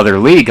be another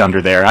league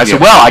under there. I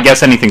said, well, I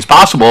guess anything's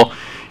possible.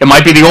 It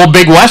might be the old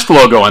Big West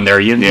logo in there.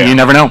 You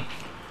never know.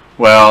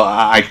 Well,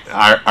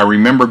 I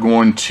remember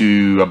going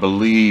to, I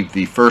believe,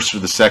 the first or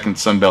the second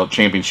Sunbelt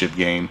Championship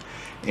game,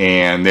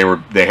 and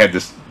they had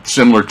this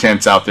similar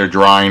tents out there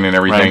drying and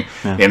everything, right.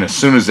 Yeah. And as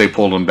soon as they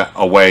pulled them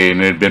away, and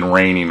it had been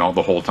raining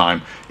the whole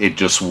time, it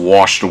just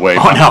washed away.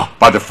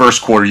 By the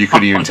first quarter, you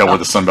couldn't even tell where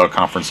the Sunbelt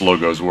Conference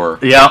logos were.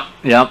 Yeah,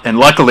 Yep. And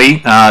luckily,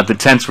 the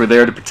tents were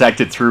there to protect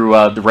it through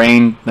the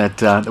rain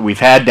that we've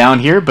had down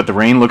here. But the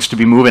rain looks to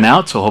be moving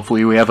out, so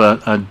hopefully we have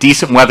a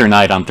decent weather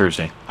night on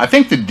Thursday. I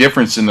think the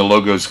difference in the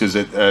logos, because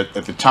at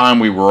the time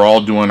we were all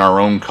doing our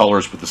own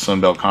colors with the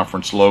Sun Belt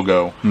Conference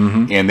logo,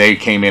 and they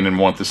came in and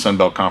want the Sun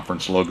Belt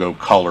Conference logo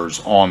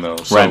colors on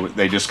those. So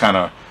they just kind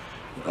of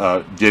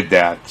did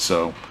that.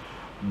 So,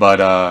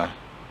 but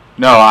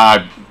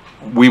no,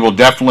 we will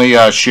definitely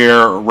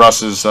share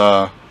Russ's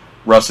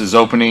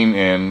opening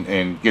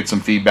and get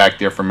some feedback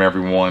there from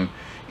everyone.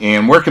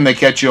 And where can they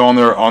catch you on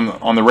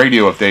the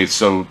radio if they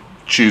so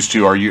choose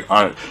to? Are you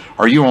on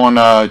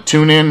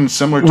TuneIn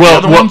similar to the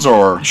other ones,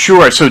 or?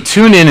 Sure. So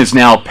TuneIn is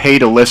now pay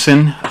to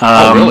listen.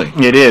 Oh, really?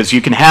 It is.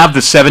 You can have the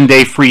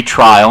 7-day free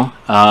trial,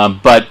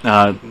 but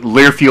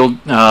Learfield,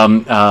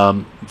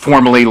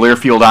 formerly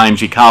Learfield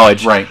IMG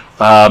College, right?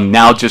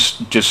 Now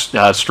just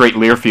straight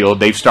Learfield.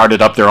 They've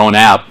started up their own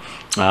app.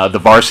 The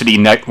Varsity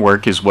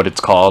Network is what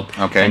it's called.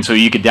 Okay. And so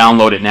you could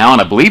download it now,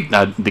 and I believe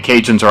the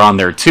Cajuns are on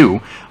there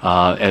too,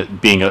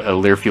 being a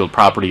Learfield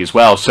property as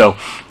well. So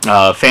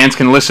fans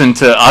can listen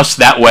to us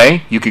that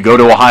way. You could go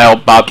to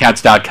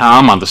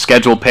OhioBobcats.com on the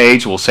schedule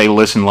page. We'll say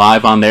listen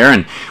live on there,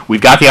 and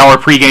we've got the hour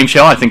pregame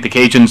show. I think the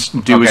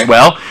Cajuns do as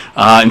well.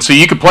 And so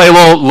you could play a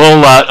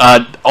little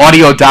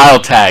audio dial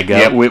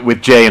tag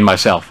with Jay and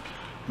myself.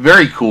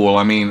 Very cool.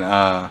 I mean,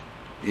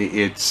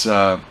 it's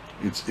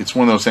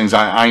one of those things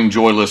I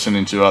enjoy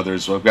listening to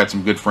others. So I've got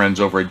some good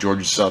friends over at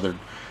Georgia Southern,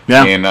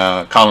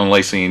 and Colin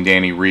Lacey and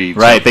Danny Reed.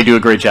 Right, so they do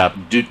a great job.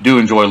 Do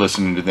enjoy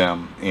listening to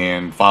them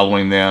and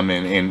following them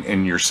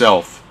and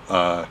yourself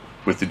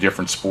with the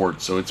different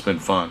sports. So it's been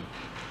fun.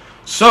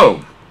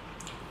 So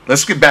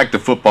let's get back to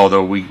football,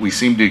 though. We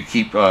seem to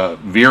keep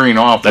veering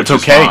off. That's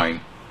which okay. Is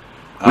fine.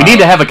 We need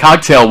to have a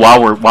cocktail while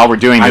we're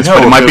doing this,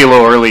 but it might be a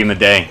little early in the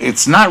day.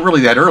 It's not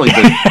really that early,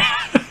 but.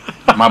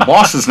 My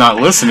boss is not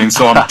listening,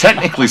 so I'm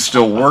technically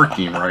still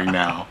working right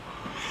now.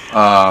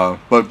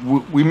 But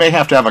we may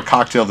have to have a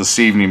cocktail this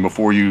evening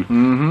before you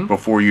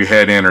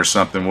head in or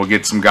something. We'll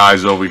get some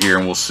guys over here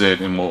and we'll sit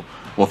and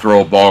we'll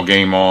throw a ball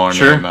game on,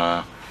 sure.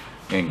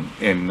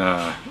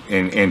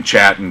 and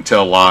chat and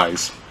tell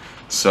lies.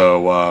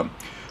 So all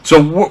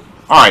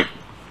right.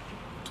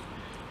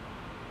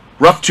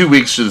 Rough 2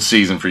 weeks to the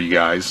season for you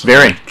guys.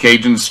 Very.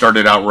 Cajuns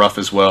started out rough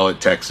as well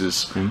at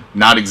Texas.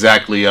 Not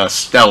exactly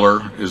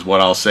stellar is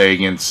what I'll say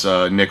against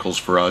Nichols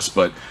for us,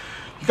 but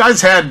you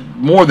guys had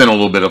more than a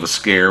little bit of a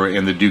scare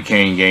in the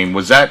Duquesne game.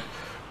 Was that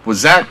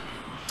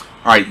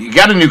all right? You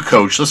got a new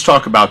coach. Let's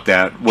talk about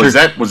that. Was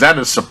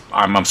that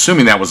I'm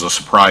assuming that was a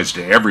surprise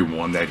to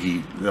everyone that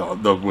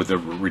with the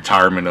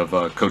retirement of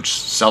Coach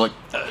Selleck.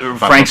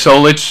 Frank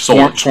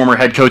Solich, former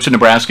head coach of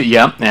Nebraska,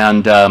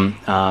 and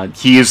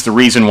he is the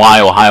reason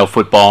why Ohio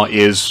football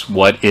is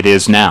what it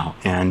is now.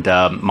 And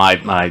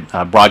my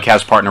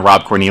broadcast partner,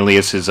 Rob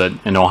Cornelius, is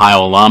an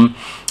Ohio alum,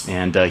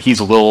 and he's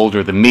a little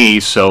older than me,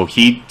 so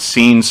he'd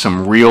seen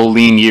some real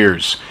lean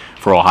years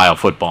for Ohio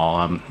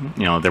football.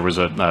 There was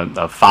a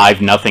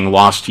 5-0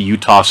 loss to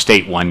Utah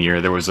State one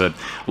year. There was a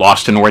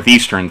loss to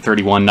Northeastern,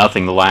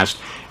 31-0, the last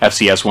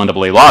FCS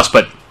 1AA loss.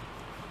 But,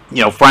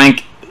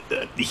 Frank,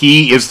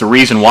 he is the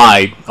reason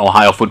why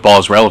Ohio football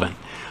is relevant.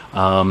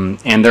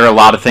 And there are a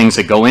lot of things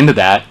that go into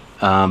that.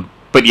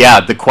 But,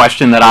 the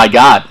question that I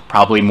got,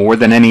 probably more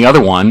than any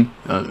other one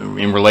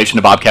in relation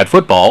to Bobcat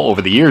football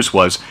over the years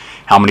was,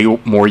 how many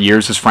more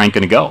years is Frank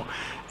going to go?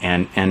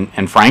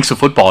 And Frank's a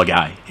football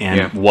guy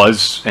and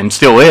was and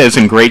still is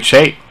in great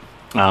shape.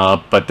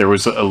 But there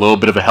was a little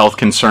bit of a health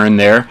concern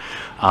there,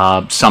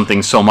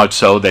 something so much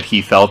so that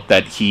he felt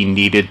that he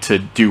needed to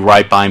do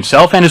right by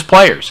himself and his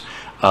players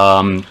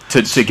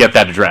to get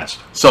that addressed.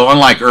 So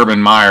unlike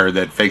Urban Meyer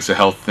that fakes a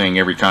health thing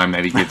every time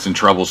that he gets in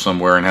trouble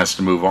somewhere and has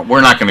to move on,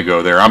 we're not going to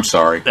go there. I'm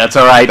sorry. That's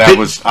all right.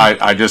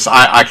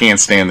 I can't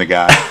stand the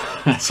guy.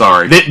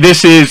 Sorry.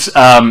 This is,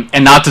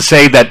 and not to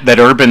say that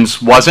Urban's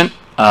wasn't,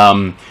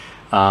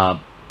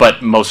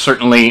 but most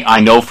certainly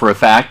I know for a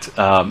fact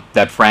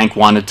that Frank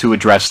wanted to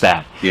address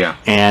that. Yeah.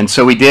 And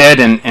so he did,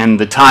 and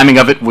the timing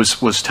of it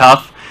was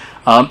tough.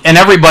 And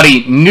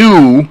everybody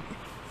knew,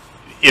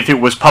 if it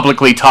was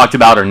publicly talked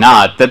about or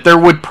not, that there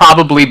would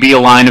probably be a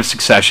line of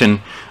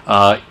succession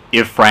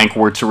if Frank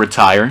were to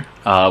retire.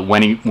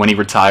 When he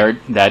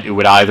retired, that it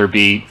would either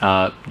be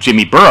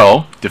Jimmy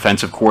Burrow,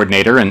 defensive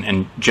coordinator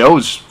and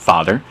Joe's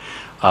father,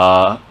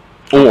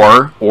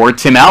 or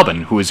Tim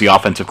Albin, who was the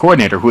offensive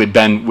coordinator, who had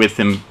been with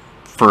him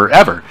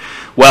forever.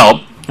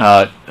 Well,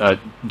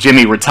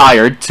 Jimmy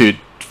retired to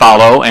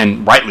follow,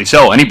 and rightly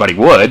so, anybody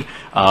would,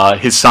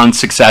 his son's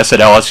success at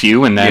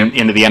LSU and then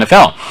into the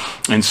NFL.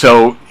 And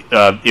so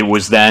it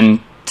was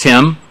then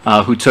Tim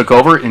who took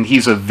over, and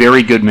he's a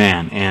very good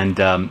man and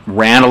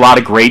ran a lot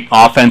of great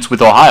offense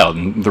with Ohio,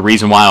 and the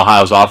reason why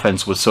Ohio's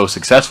offense was so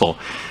successful.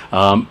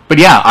 But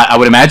I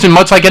would imagine,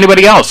 much like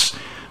anybody else,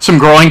 some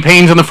growing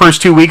pains in the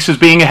first 2 weeks as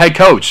being a head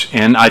coach,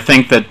 and I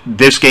think that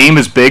this game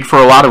is big for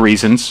a lot of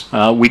reasons.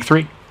 Week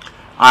 3,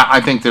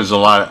 I think there's a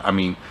lot.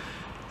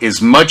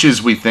 as much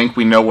as we think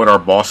we know what our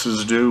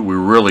bosses do, we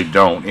really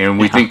don't. And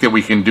we think that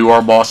we can do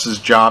our boss's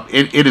job.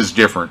 It is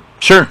different.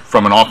 Sure.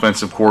 From an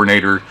offensive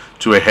coordinator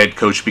to a head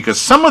coach, because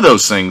some of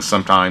those things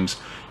sometimes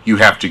you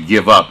have to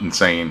give up and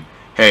saying,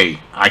 hey,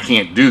 I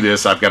can't do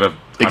this. I've got to.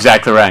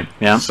 Exactly right.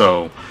 Yeah.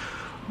 So,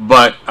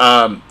 but,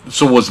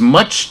 so was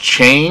much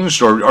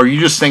changed, or you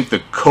just think the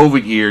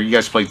COVID year, you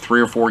guys played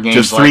 3 or 4 games?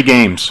 Just 3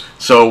 games.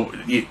 So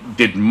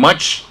did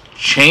much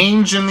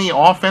change in the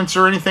offense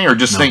or anything, or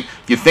just do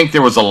you think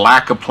there was a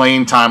lack of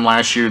playing time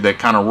last year that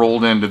kind of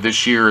rolled into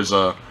this year as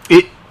a?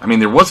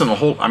 There wasn't a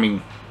whole.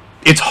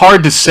 It's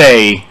hard to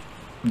say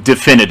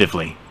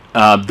definitively.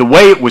 The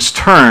way it was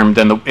termed,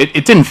 and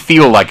it didn't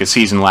feel like a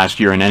season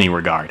last year in any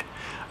regard.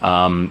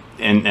 And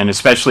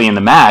especially in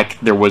the MAC,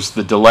 there was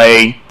the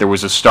delay, there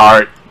was a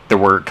start, there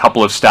were a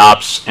couple of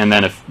stops, and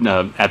then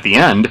at the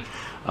end,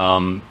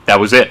 that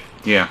was it.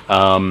 Yeah.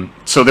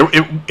 So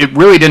it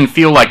really didn't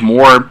feel like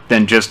more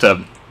than just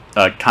a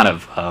kind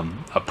of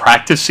a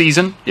practice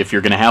season, if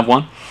you're going to have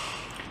one.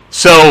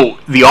 So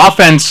the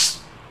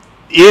offense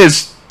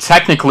is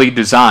technically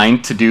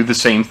designed to do the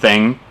same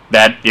thing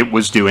that it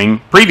was doing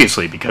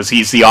previously, because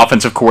he's the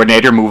offensive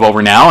coordinator, move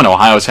over now, and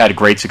Ohio's had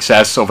great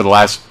success over the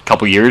last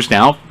couple years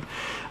now,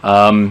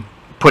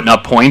 putting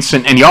up points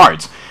and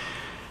yards.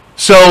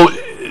 So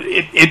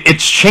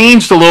it's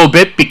changed a little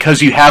bit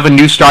because you have a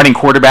new starting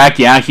quarterback.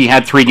 Yeah, he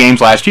had 3 games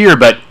last year,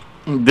 but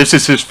this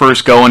is his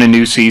first go in a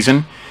new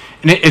season,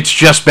 and it's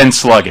just been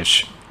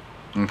sluggish.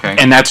 Okay.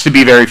 And that's to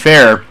be very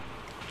fair.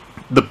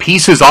 The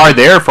pieces are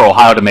there for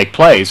Ohio to make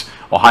plays.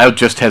 Ohio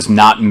just has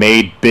not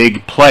made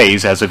big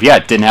plays as of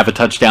yet. Didn't have a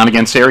touchdown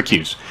against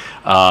Syracuse.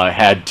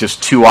 Had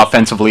just 2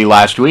 offensively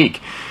last week.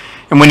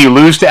 And when you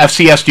lose to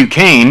FCS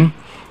Duquesne,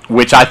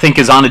 which I think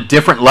is on a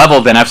different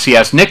level than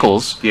FCS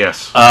Nichols,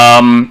 yes,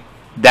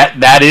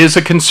 that is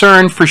a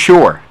concern for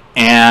sure.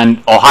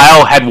 And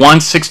Ohio had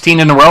won 16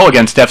 in a row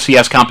against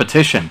FCS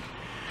competition.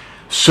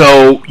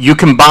 So you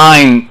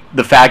combine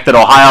the fact that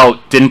Ohio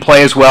didn't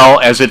play as well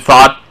as it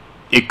thought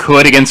it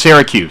could against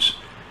Syracuse,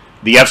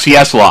 the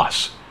FCS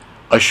loss,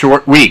 a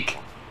short week,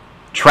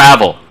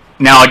 travel.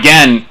 Now,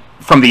 again,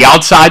 from the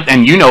outside,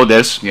 and you know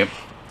this, yep.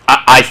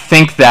 I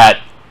think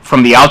that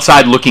from the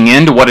outside looking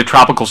into what a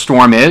tropical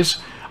storm is,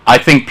 I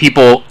think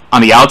people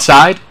on the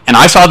outside, and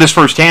I saw this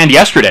firsthand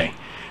yesterday,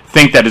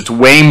 think that it's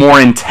way more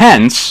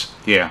intense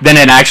than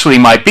it actually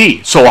might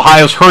be. So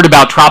Ohio's heard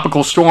about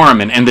tropical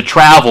storm and the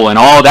travel and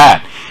all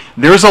that.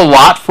 There's a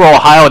lot for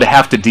Ohio to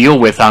have to deal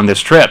with on this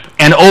trip.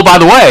 And oh, by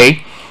the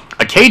way,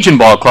 a Cajun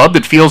ball club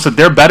that feels that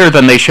they're better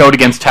than they showed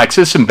against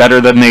Texas and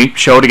better than they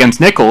showed against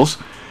Nichols,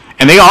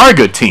 and they are a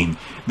good team.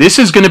 This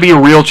is going to be a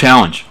real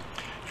challenge.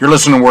 You're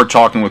listening to We're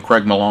Talking with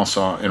Craig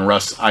Melanson and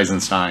Russ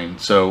Eisenstein.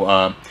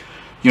 So,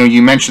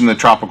 you mentioned the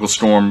tropical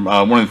storm.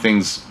 One of the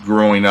things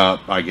growing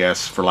up, I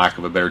guess, for lack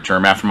of a better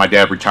term, after my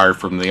dad retired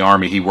from the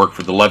Army, he worked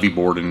for the Levee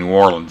Board in New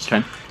Orleans.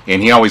 Okay.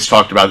 And he always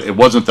talked about it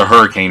wasn't the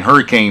hurricane.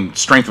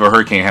 Strength of a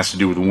hurricane has to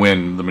do with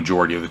wind the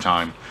majority of the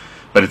time.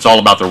 But it's all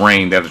about the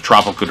rain, that a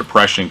tropical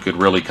depression could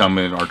really come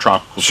in, or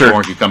tropical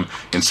storm could come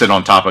and sit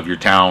on top of your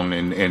town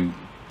and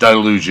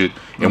deluge it.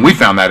 And we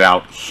found that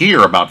out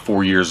here about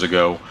 4 years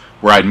ago,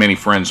 where I had many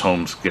friends'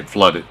 homes get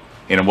flooded,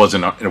 and it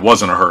wasn't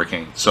a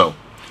hurricane. So,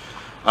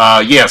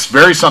 yes,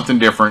 very something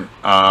different.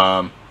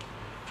 I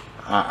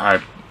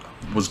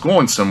was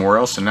going somewhere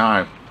else, and now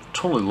I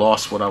totally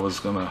lost what I was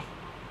gonna.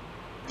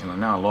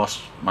 Now I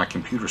lost my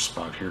computer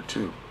spot here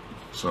too.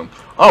 So,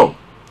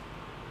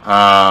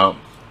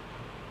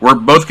 we're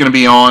both going to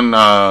be on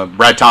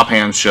Brad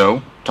Tophand's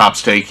show,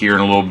 Top's Take, here in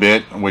a little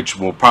bit, which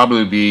will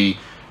probably be,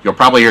 you'll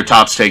probably hear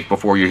Top's Take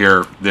before you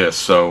hear this.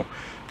 So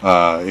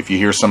if you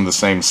hear some of the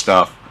same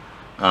stuff,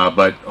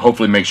 but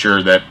hopefully make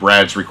sure that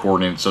Brad's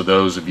recording. So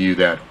those of you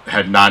that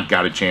had not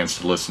got a chance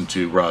to listen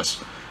to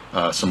Russ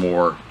some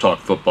more talk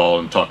football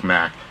and talk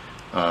MAC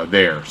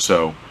there.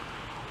 So,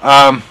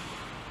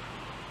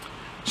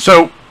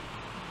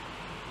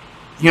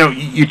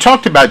 you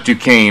talked about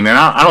Duquesne, and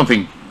I don't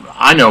think,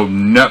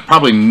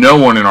 probably no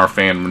one in our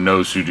fandom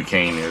knows who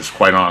Duquesne is,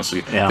 quite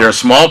honestly. Yeah. They're a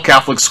small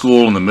Catholic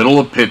school in the middle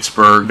of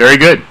Pittsburgh. Very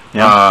good.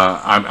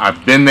 Yeah.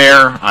 I've been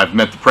there. I've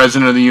met the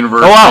president of the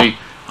university. Oh, wow.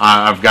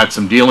 I've got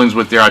some dealings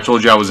with there. I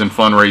told you I was in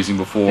fundraising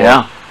before.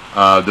 Yeah.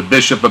 The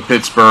Bishop of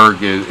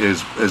Pittsburgh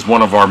is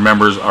one of our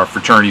members, our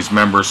fraternity's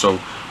members,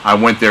 so I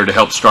went there to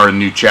help start a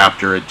new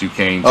chapter at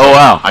Duquesne. So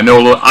wow.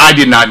 I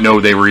did not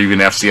know they were even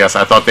FCS.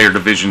 I thought they were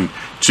Division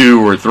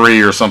 2 or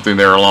 3 or something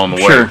there along the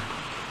way. Sure.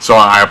 So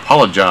I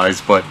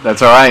apologize, but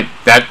that's all right.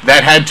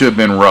 That had to have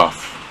been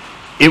rough.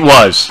 It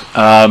was.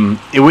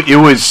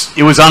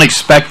 It was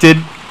unexpected,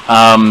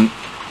 and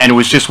it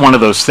was just one of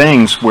those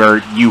things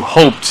where you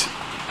hoped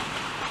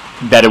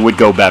that it would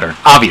go better.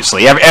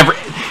 Obviously, and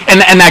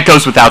that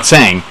goes without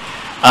saying.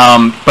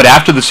 But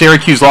after the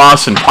Syracuse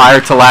loss and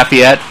prior to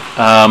Lafayette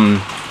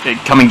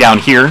coming down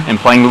here and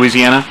playing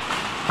Louisiana,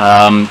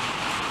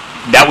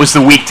 that was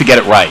the week to get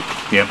it right.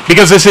 Yep.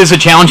 Because this is a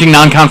challenging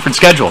non-conference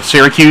schedule.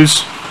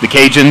 Syracuse, the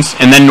Cajuns,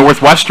 and then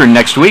Northwestern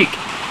next week.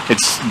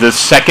 It's the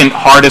second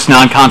hardest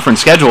non-conference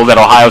schedule that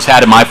Ohio's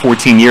had in my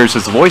 14 years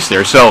as the voice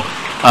there. So,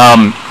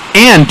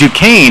 and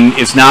Duquesne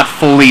is not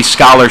fully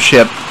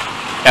scholarship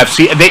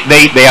FC.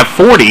 They have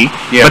 40,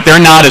 but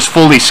they're not as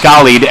fully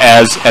schollied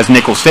as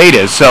Nicholls State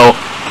is. So,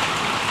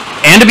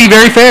 and to be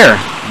very fair,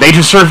 they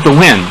deserve the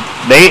win.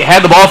 They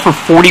had the ball for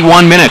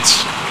 41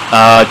 minutes.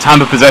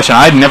 Time of possession.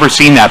 I had never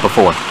seen that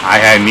before. I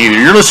hadn't either.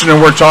 You're listening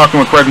to We're Talking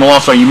with Craig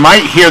Miloscio. You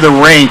might hear the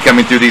rain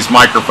coming through these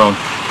microphones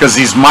because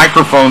these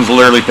microphones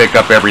literally pick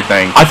up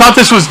everything. I thought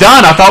this was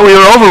done. I thought we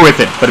were over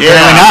with it, but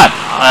apparently not.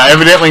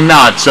 Evidently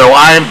not. So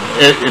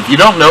if you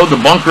don't know,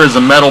 the bunker is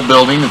a metal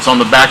building. It's on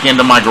the back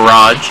end of my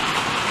garage.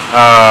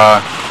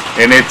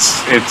 And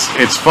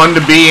it's fun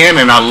to be in,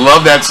 and I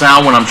love that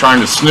sound when I'm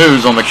trying to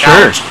snooze on the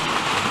couch. Sure.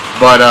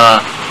 But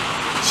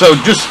so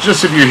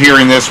just if you're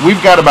hearing this,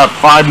 we've got about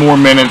 5 more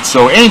minutes.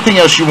 So anything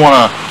else you want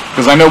to,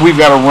 because I know we've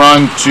got to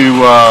run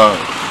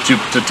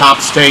to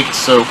top stakes.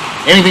 So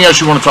anything else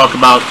you want to talk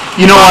about?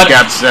 You know what?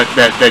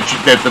 That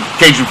the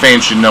Cajun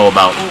fans should know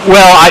about.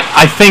 Well,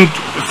 I think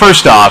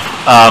first off,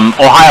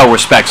 Ohio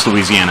respects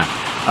Louisiana.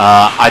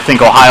 I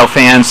think Ohio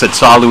fans that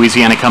saw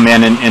Louisiana come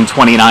in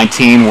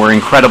 2019 were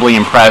incredibly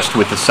impressed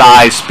with the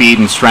size, speed,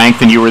 and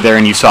strength, and you were there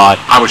and you saw it.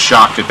 I was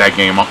shocked at that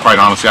game, quite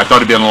honestly. I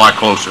thought it'd been a lot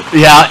closer.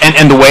 Yeah,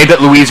 and the way that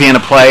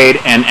Louisiana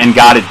played and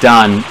got it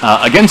done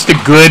against a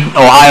good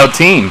Ohio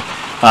team,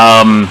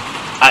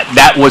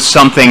 that was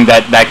something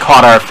that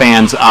caught our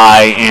fans'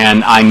 eye,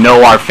 and I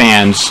know our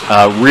fans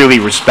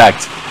really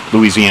respect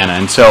Louisiana,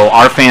 and so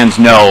our fans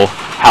know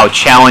how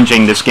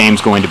challenging this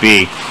game's going to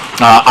be.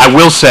 I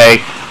will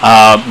say,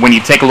 when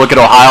you take a look at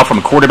Ohio from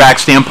a quarterback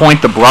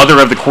standpoint, the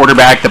brother of the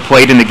quarterback that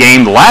played in the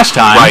game the last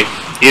time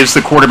is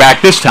the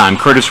quarterback this time,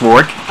 Curtis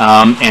Rourke,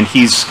 and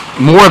he's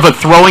more of a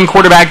throwing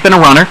quarterback than a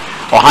runner.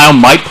 Ohio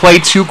might play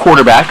 2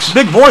 quarterbacks.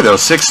 Big boy though,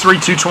 6'3",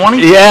 220.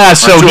 Yeah,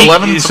 so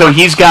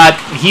he's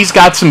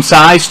got some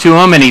size to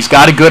him, and he's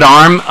got a good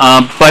arm.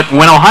 But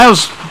when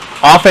Ohio's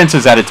offense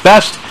is at its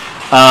best,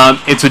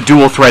 it's a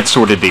dual threat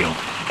sort of deal.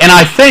 And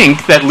I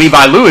think that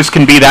Levi Lewis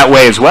can be that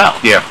way as well.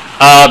 Yeah.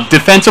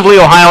 Defensively,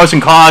 Ohio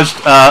hasn't caused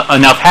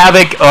enough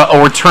havoc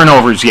or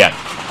turnovers yet.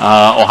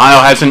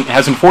 Ohio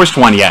hasn't forced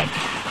one yet.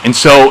 And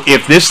so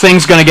if this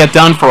thing's going to get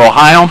done for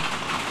Ohio,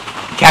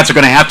 Cats are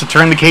going to have to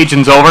turn the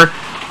Cajuns over,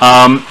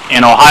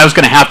 and Ohio's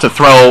going to have to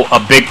throw a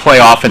big play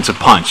offensive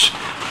punch.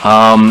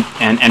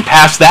 And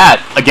past that,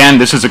 again,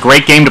 this is a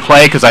great game to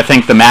play because I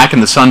think the MAC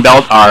and the Sun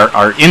Belt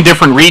are in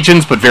different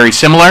regions but very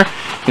similar.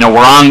 You know,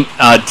 we're on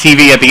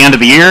TV at the end of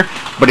the year,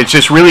 but it's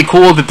just really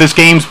cool that this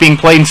game's being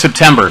played in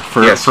September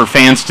for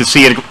fans to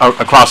see it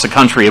across the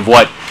country of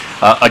what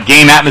a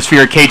game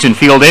atmosphere at Cajun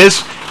Field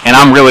is, and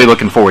I'm really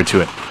looking forward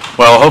to it.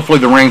 Well, hopefully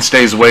the rain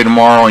stays away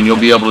tomorrow, and you'll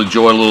be able to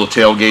enjoy a little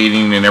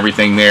tailgating and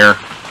everything there.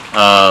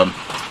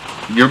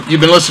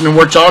 You've been listening to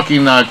We're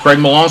Talking, Craig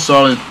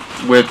Miloscio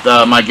with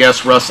my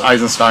guest Russ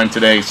Eisenstein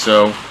today.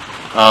 So,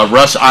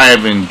 Russ, I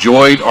have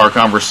enjoyed our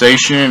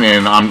conversation,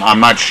 and I'm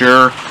not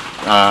sure.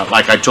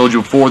 Like I told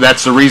you before,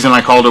 that's the reason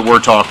I called it We're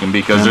Talking,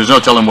 because there's no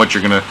telling what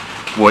you're gonna.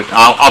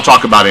 I'll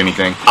talk about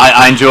anything.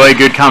 I enjoy a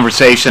good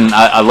conversation.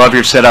 I love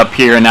your setup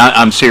here, and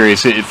I'm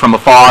serious. From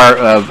afar,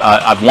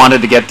 I've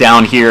wanted to get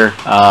down here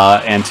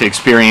and to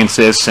experience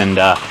this, and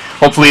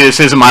hopefully this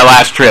isn't my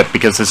last trip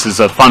because this is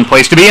a fun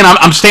place to be, and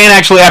I'm staying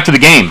actually after the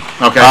game.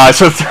 Okay.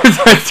 So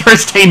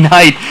Thursday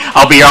night,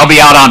 I'll be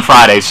out on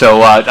Friday.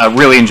 So I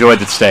really enjoyed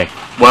the stay.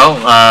 Well,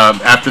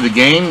 after the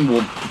game,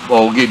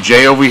 we'll get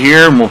Jay over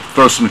here, and we'll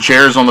throw some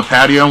chairs on the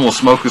patio, and we'll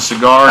smoke a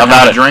cigar and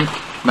have a drink.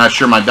 Not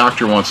sure my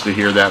doctor wants to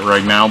hear that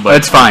right now, but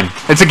it's fine.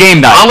 It's a game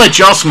night. I'll let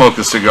y'all smoke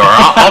a cigar.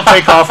 I'll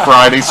take off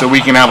Friday so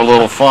we can have a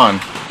little fun.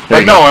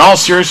 But no, in all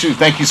seriousness,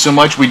 thank you so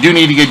much. We do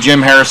need to get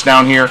Jim Harris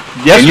down here.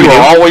 Yes, and you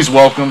are always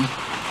welcome.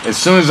 As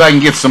soon as I can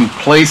get some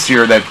place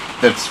here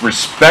that's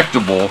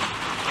respectable,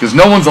 because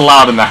no one's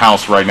allowed in the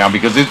house right now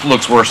because it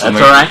looks worse than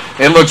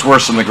it looks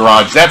worse than the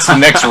garage. That's the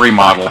next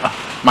remodel.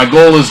 My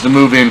goal is to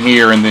move in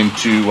here and then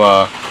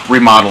to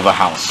remodel the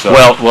house. So.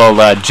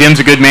 Well, Jim's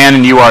a good man,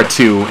 and you are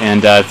too.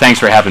 And thanks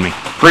for having me.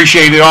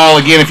 Appreciate it all.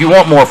 Again, if you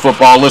want more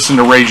football, listen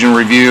to Rage and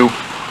Review.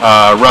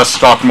 Russ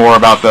talked more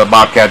about the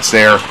Bobcats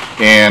there,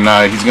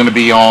 and he's going to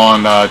be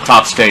on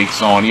Top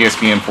Stakes on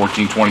ESPN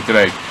 1420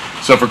 today.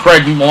 So for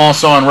Craig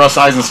Miloscio and Russ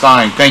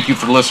Eisenstein, thank you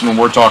for listening.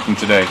 We're Talking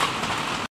today.